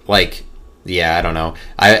above, like, yeah, I don't know.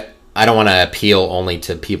 I don't want to appeal only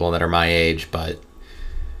to people that are my age, but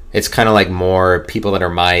it's kind of like more people that are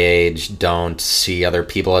my age don't see other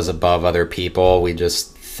people as above other people. We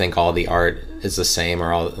just think all the art is the same,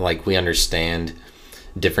 or all like we understand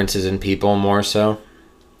differences in people more so,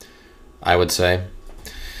 I would say.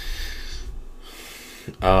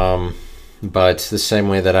 But the same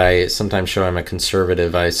way that I sometimes show I'm a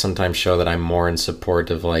conservative, I sometimes show that I'm more in support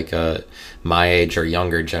of like my age or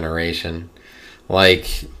younger generation.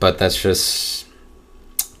 Like, but that's just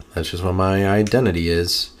what my identity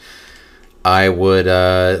is. I would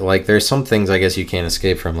like there's some things I guess you can't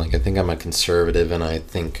escape from. Like I think I'm a conservative, and I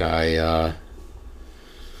think but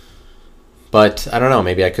I don't know,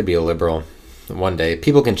 maybe I could be a liberal one day.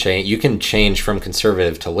 People can change. You can change from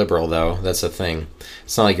conservative to liberal, though. That's the thing.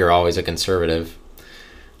 It's not like you're always a conservative.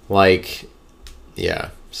 Like, yeah,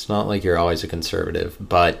 it's not like you're always a conservative.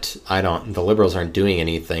 But the liberals aren't doing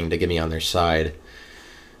anything to get me on their side.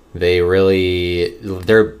 What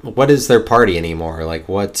is their party anymore? Like,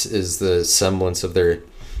 what is the semblance of their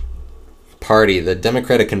party? The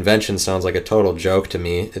Democratic Convention sounds like a total joke to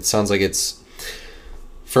me. It sounds like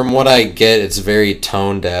from what I get, it's very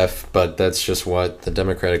tone deaf, but that's just what the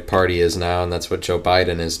Democratic Party is now, and that's what Joe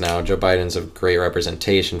Biden is now. Joe Biden's a great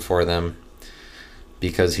representation for them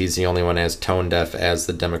because he's the only one as tone deaf as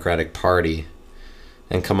the Democratic Party.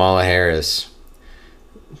 And Kamala Harris,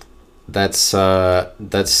 that's a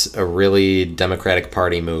really Democratic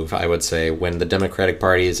Party move, I would say. When the Democratic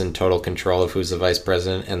Party is in total control of who's the vice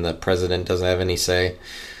president and the president doesn't have any say,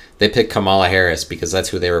 they pick Kamala Harris because that's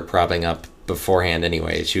who they were propping up beforehand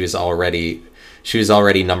anyway. She was already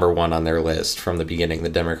number one on their list from the beginning, the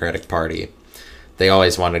Democratic Party. They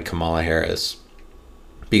always wanted Kamala Harris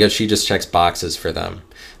because she just checks boxes for them.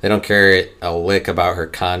 They don't care a lick about her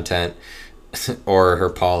content or her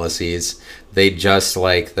policies. They just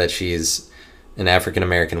like that she's an African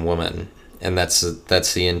American woman, and that's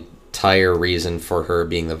the entire reason for her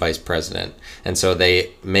being the vice president. And so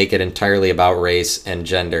they make it entirely about race and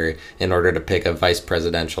gender in order to pick a vice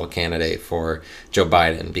presidential candidate for Joe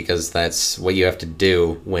Biden, because that's what you have to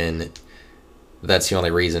do when that's the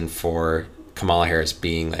only reason for Kamala Harris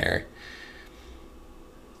being there.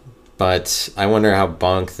 But I wonder how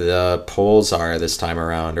bunk the polls are this time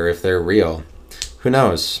around, or if they're real. Who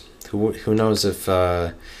knows? Who knows if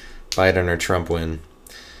Biden or Trump win?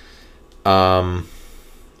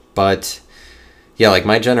 But yeah, like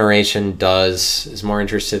my generation is more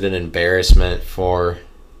interested in embarrassment for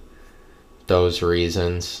those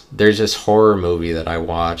reasons. There's this horror movie that I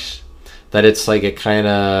watched that it's one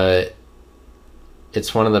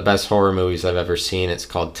of the best horror movies I've ever seen. It's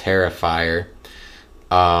called Terrifier.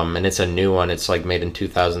 And it's a new one. It's like made in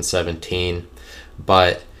 2017,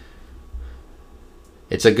 but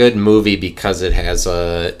it's a good movie because I'd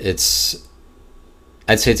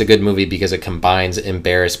say it's a good movie because it combines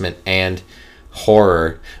embarrassment and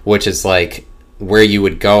horror, which is like where you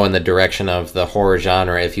would go in the direction of the horror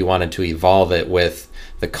genre if you wanted to evolve it with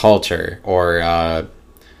the culture, or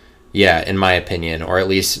in my opinion, or at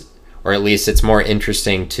least it's more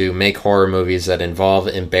interesting to make horror movies that involve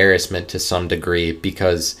embarrassment to some degree,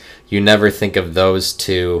 because you never think of those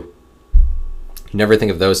two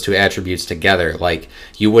attributes together. Like,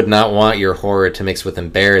 you would not want your horror to mix with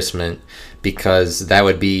embarrassment because that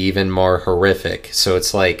would be even more horrific. So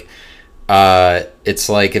it's like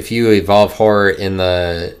if you evolve horror in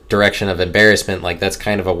the direction of embarrassment, like that's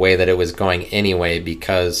kind of a way that it was going anyway,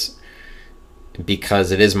 because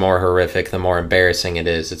it is more horrific the more embarrassing it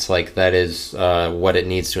is. It's like that is what it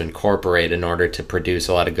needs to incorporate in order to produce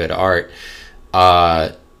a lot of good art.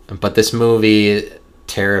 But this movie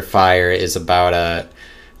Terrifier is about a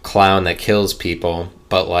clown that kills people,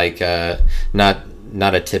 but like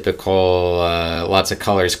not a typical lots of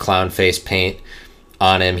colors clown face paint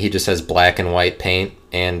on him. He just has black and white paint,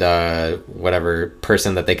 and whatever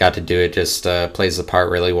person that they got to do it just plays the part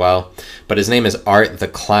really well. But his name is Art the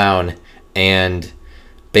Clown, and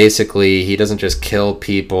basically he doesn't just kill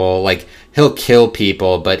people. Like, he'll kill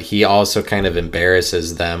people, but he also kind of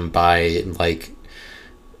embarrasses them by like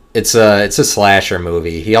it's a slasher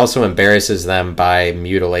movie. He also embarrasses them by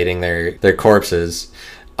mutilating their corpses.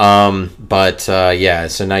 So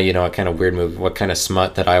now you know what kind of weird movie, what kind of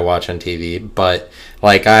smut that I watch on TV. But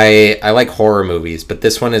like I like horror movies, but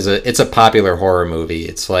this one it's a popular horror movie.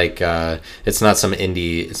 It's like it's not some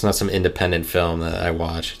independent film that I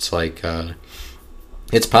watch. It's like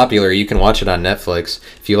it's popular. You can watch it on Netflix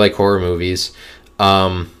if you like horror movies.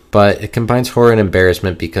 But it combines horror and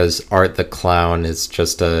embarrassment because Art the Clown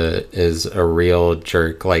is a real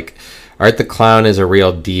jerk. Like, Art the Clown is a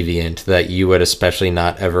real deviant that you would especially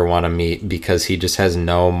not ever want to meet because he just has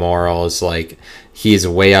no morals. Like, he's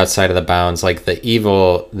way outside of the bounds. Like,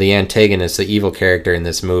 the antagonist, the evil character in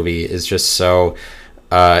this movie is just so,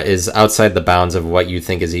 is outside the bounds of what you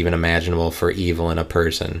think is even imaginable for evil in a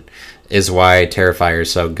person. Is why Terrifier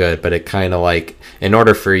is so good. But it kind of like, in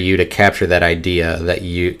order for you to capture that idea, that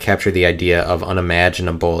you capture the idea of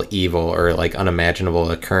unimaginable evil or like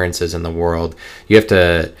unimaginable occurrences in the world, you have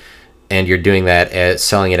to, and you're doing that as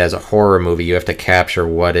selling it as a horror movie, you have to capture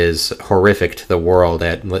what is horrific to the world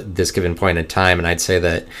at this given point in time. And I'd say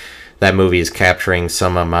that that movie is capturing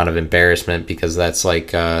some amount of embarrassment because that's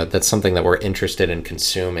like that's something that we're interested in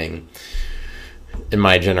consuming in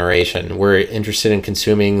my generation. We're interested in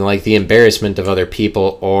consuming like the embarrassment of other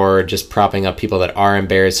people or just propping up people that are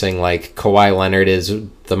embarrassing. Like Kawhi Leonard is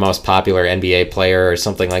the most popular NBA player or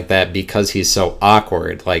something like that because he's so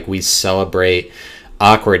awkward. Like, we celebrate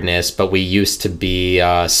awkwardness, but we used to be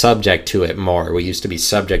subject to it more. We used to be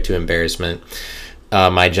subject to embarrassment.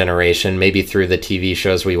 My generation, maybe through the TV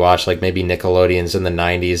shows we watched, like maybe Nickelodeon's in the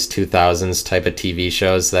 90s, 2000s type of TV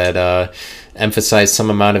shows that emphasized some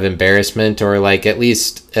amount of embarrassment, or like at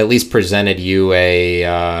least presented you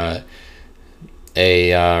a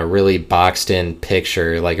really boxed in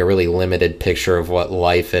picture, like a really limited picture of what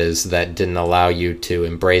life is that didn't allow you to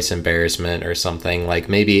embrace embarrassment or something. Like,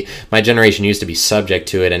 maybe my generation used to be subject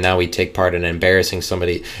to it and now we take part in embarrassing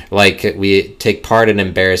somebody. Like, we take part in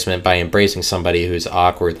embarrassment by embracing somebody who's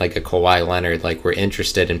awkward, like a Kawhi Leonard. Like, we're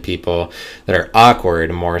interested in people that are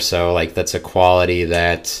awkward more so. Like, that's a quality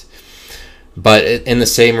that... But in the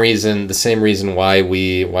same reason why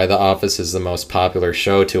The Office is the most popular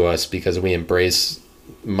show to us, because we embrace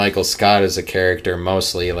Michael Scott as a character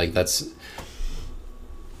mostly. Like, that's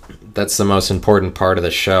the most important part of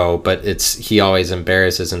the show. But he always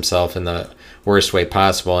embarrasses himself in the worst way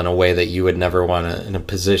possible, in a way that you would never want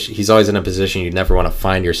to. He's always in a position you'd never want to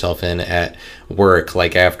find yourself in at work.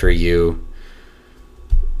 Like, after you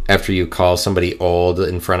call somebody old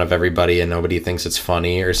in front of everybody and nobody thinks it's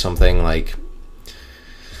funny or something. Like,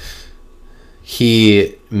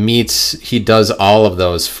 he does all of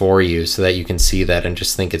those for you so that you can see that and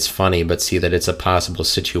just think it's funny, but see that it's a possible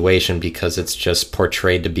situation because it's just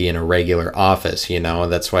portrayed to be in a regular office, you know?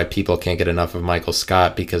 That's why people can't get enough of Michael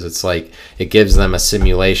Scott, because it's like, it gives them a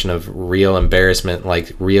simulation of real embarrassment,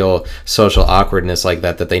 like real social awkwardness like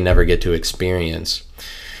that they never get to experience.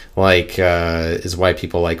 Like, is why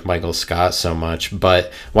people like Michael Scott so much,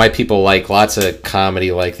 but why people like lots of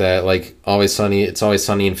comedy like that, like It's Always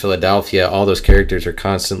Sunny in Philadelphia. All those characters are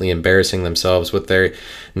constantly embarrassing themselves with their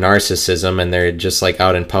narcissism, and they're just like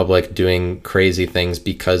out in public doing crazy things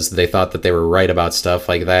because they thought that they were right about stuff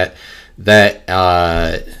like that.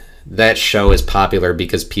 That show is popular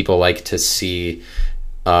because people like to see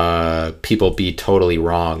people be totally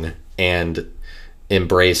wrong and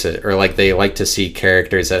embrace it, or like they like to see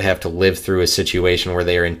characters that have to live through a situation where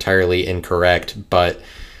they are entirely incorrect but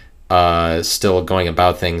still going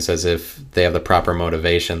about things as if they have the proper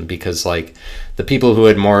motivation. Because like, the people who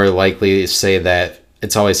would more likely say that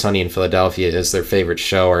It's Always Sunny in Philadelphia is their favorite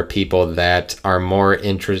show are people that are more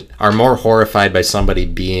horrified by somebody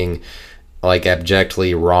being like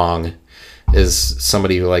abjectly wrong, is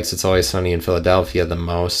somebody who likes It's Always Sunny in Philadelphia the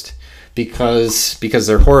most. Because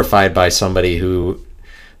they're horrified by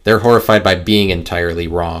they're horrified by being entirely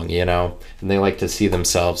wrong, you know? And they like to see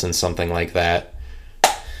themselves in something like that.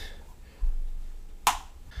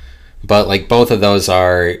 But like, both of those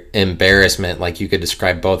are embarrassment. Like, you could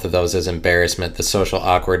describe both of those as embarrassment, the social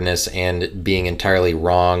awkwardness and being entirely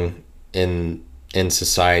wrong in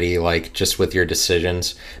society, like just with your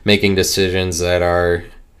decisions, making decisions that are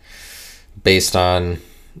based on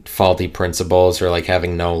faulty principles, or like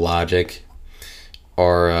having no logic,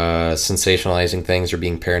 or sensationalizing things, or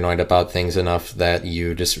being paranoid about things enough that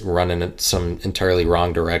you just run in some entirely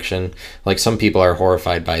wrong direction. Like, some people are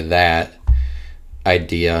horrified by that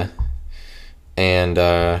idea. And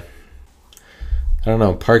I don't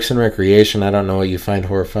know, Parks and Recreation, I don't know what you find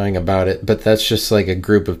horrifying about it, but that's just like a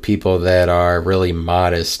group of people that are really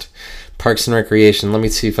modest. Parks and Recreation, let me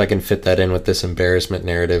see if I can fit that in with this embarrassment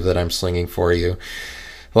narrative that I'm slinging for you.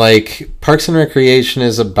 Like, Parks and Recreation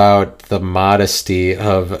is about the modesty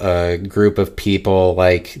of a group of people.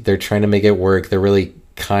 Like, they're trying to make it work. They're really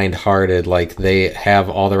kind-hearted. Like, they have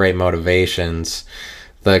all the right motivations.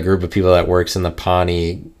 The group of people that works in the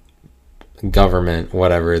Pawnee government,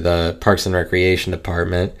 whatever, the Parks and Recreation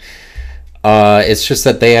department. It's just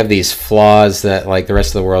that they have these flaws that, like, the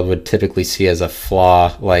rest of the world would typically see as a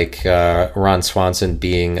flaw. Like, Ron Swanson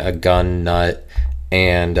being a gun nut,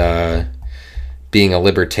 and being a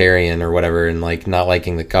libertarian or whatever, and like not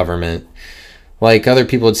liking the government. Like other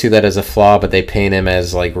people would see that as a flaw, but they paint him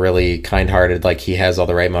as like really kind-hearted, like he has all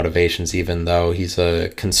the right motivations even though he's a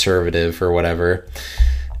conservative or whatever.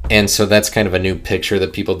 And so that's kind of a new picture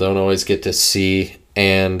that people don't always get to see.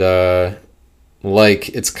 And like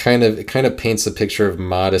it kind of paints a picture of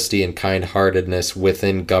modesty and kind-heartedness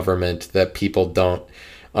within government that people don't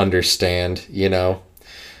understand, you know,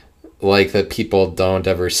 like that people don't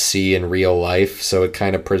ever see in real life. So it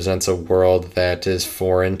kind of presents a world that is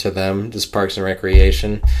foreign to them, just Parks and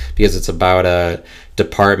Recreation, because it's about a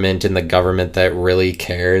department in the government that really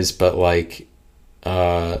cares, but like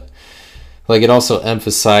it also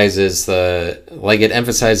emphasizes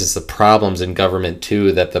the problems in government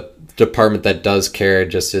too, that the department that does care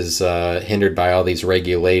just is hindered by all these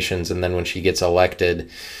regulations. And then when she gets elected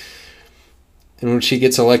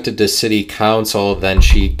to city council, then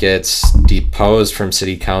she gets deposed from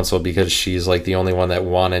city council because she's like the only one that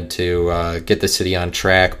wanted to get the city on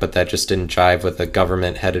track, but that just didn't jive with a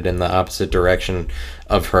government headed in the opposite direction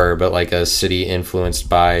of her, but like a city influenced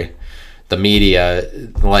by the media.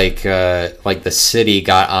 Like the city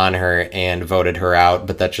got on her and voted her out,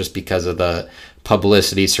 but that's just because of the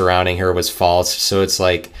publicity surrounding her was false. So it's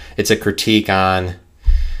like it's a critique on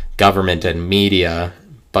government and media,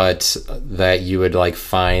 but that you would like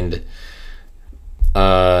find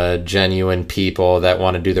genuine people that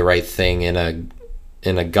want to do the right thing in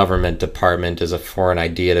a government department is a foreign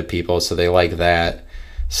idea to people, so they like that.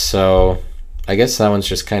 So I guess that one's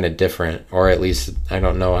just kind of different, or at least I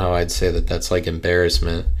don't know how I'd say that that's like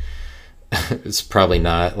Embarrassment. It's probably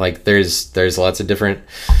not. Like there's lots of different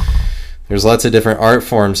art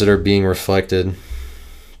forms that are being reflected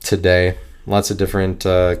today. Lots of different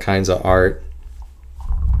kinds of art.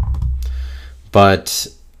 But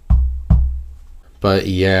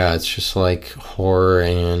yeah, it's just like horror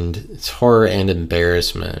and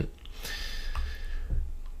embarrassment.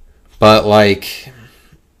 But like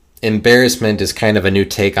Embarrassment is kind of a new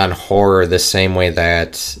take on horror, the same way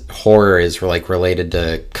that horror is like related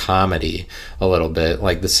to comedy a little bit,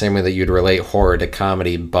 like the same way that you'd relate horror to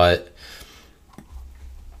comedy. But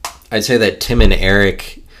I'd say that Tim and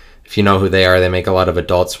Eric, if you know who they are, they make a lot of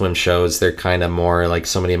Adult Swim shows. They're kind of more like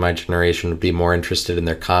somebody in my generation would be more interested in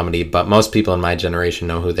their comedy, but most people in my generation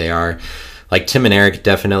know who they are. Like Tim and Eric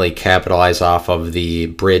definitely capitalize off of the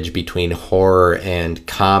bridge between horror and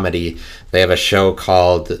comedy. They have a show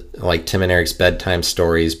called like Tim and Eric's Bedtime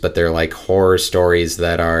Stories, but they're like horror stories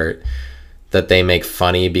that they make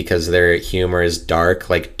funny because their humor is dark.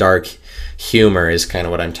 Like dark humor is kind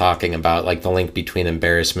of what I'm talking about, like the link between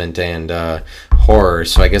embarrassment and horror.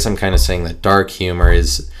 So I guess I'm kind of saying that dark humor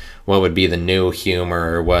is what would be the new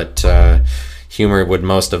humor, or what humor would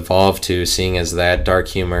most evolve to, seeing as that dark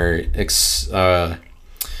humor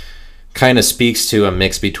kind of speaks to a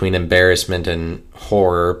mix between embarrassment and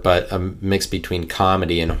horror, but a mix between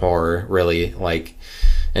comedy and horror, really. Like,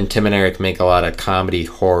 and Tim and Eric make a lot of comedy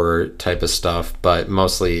horror type of stuff, but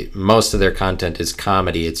most of their content is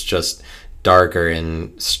comedy. It's just darker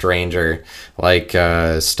and stranger, like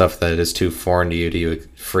stuff that is too foreign to you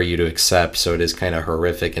for you to accept. So it is kind of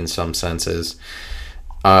horrific in some senses.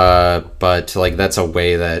 But like that's a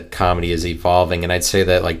way that comedy is evolving, and I'd say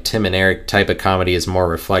that like Tim and Eric type of comedy is more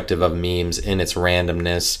reflective of memes in its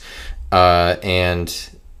randomness, and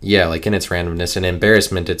yeah, like in its randomness. And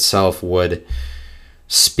Embarrassment itself would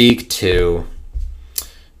speak to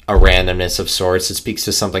a randomness of sorts. It speaks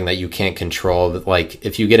to something that you can't control. Like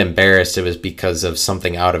if you get embarrassed, it was because of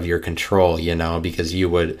something out of your control, you know, because you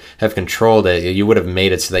would have controlled it. You would have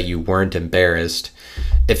made it so that you weren't embarrassed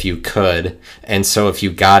if you could. And so if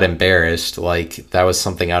you got embarrassed, like that was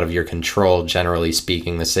something out of your control, generally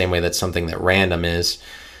speaking, the same way that something that random is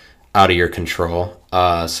out of your control.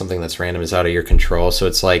 Something that's random is out of your control. So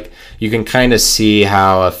it's like you can kind of see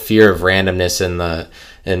how a fear of randomness in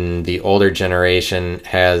the older generation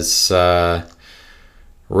has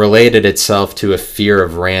related itself to a fear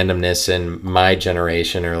of randomness in my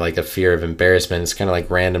generation, or like a fear of embarrassment. It's kind of like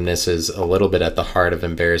randomness is a little bit at the heart of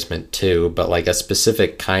embarrassment too, but like a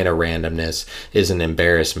specific kind of randomness is an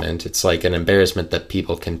embarrassment. It's like an embarrassment that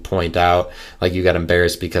people can point out, like you got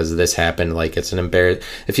embarrassed because this happened. Like it's an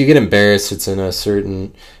if you get embarrassed, it's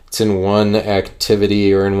in one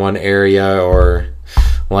activity or in one area, or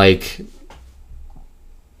like,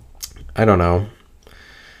 I don't know.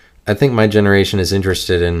 I think my generation is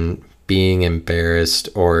interested in being embarrassed,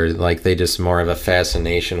 or like they just more of a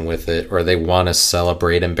fascination with it, or they want to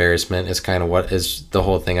celebrate embarrassment is kind of what is the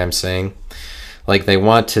whole thing I'm saying. Like they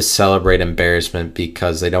want to celebrate embarrassment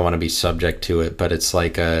because they don't want to be subject to it, but it's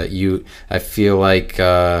like I feel like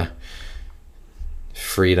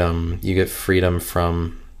freedom. You get freedom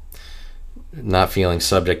from not feeling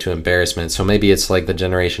subject to embarrassment. So maybe it's like the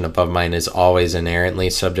generation above mine is always inherently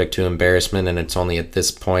subject to embarrassment, and it's only at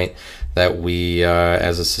this point that we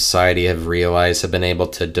as a society have realized, have been able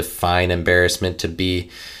to define embarrassment to be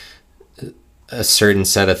a certain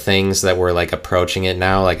set of things that we're like approaching it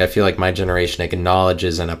now. Like I feel like my generation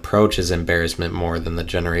acknowledges and approaches embarrassment more than the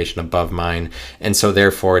generation above mine, and so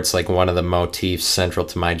therefore it's like one of the motifs central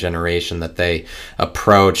to my generation that they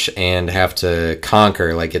approach and have to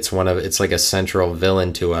conquer. Like it's like a central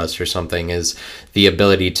villain to us or something, is the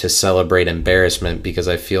ability to celebrate embarrassment, because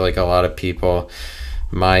I feel like a lot of people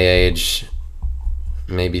my age,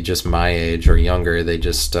 maybe just my age or younger, they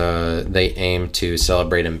just they aim to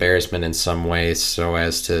celebrate embarrassment in some way so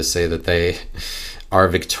as to say that they are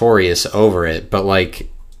victorious over it. But like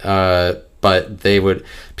but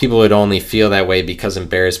people would only feel that way because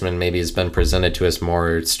embarrassment maybe has been presented to us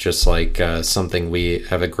more. It's just like something we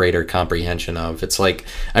have a greater comprehension of. It's like,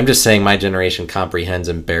 I'm just saying my generation comprehends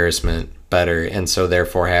embarrassment better, and so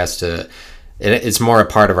therefore it's more a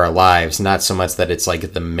part of our lives, not so much that it's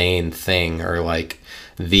like the main thing or like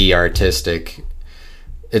the artistic.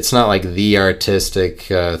 It's not like the artistic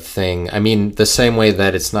thing. I mean, the same way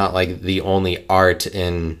that it's not like the only art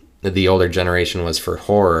in the older generation was for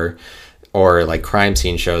horror or like crime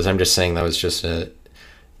scene shows. I'm just saying that was just an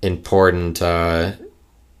important part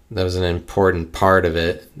of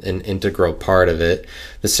it, an integral part of it.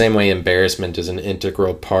 The same way embarrassment is an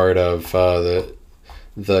integral part of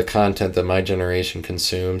the content that my generation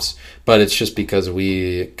consumes, but it's just because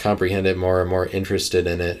we comprehend it more and more interested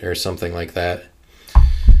in it or something like that.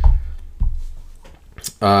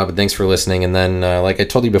 But thanks for listening. And then like I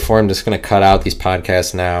told you before, I'm just going to cut out these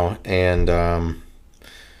podcasts now, and I'm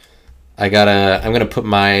going to put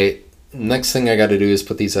my next thing I got to do is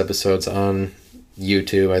put these episodes on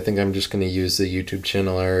YouTube. I think I'm just going to use the YouTube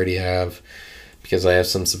channel I already have because I have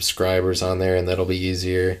some subscribers on there, and that'll be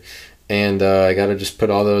easier. And I got to just put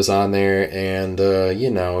all those on there and,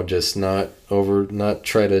 just not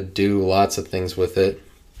try to do lots of things with it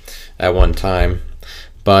at one time.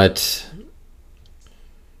 But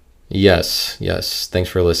yes, thanks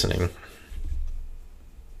for listening.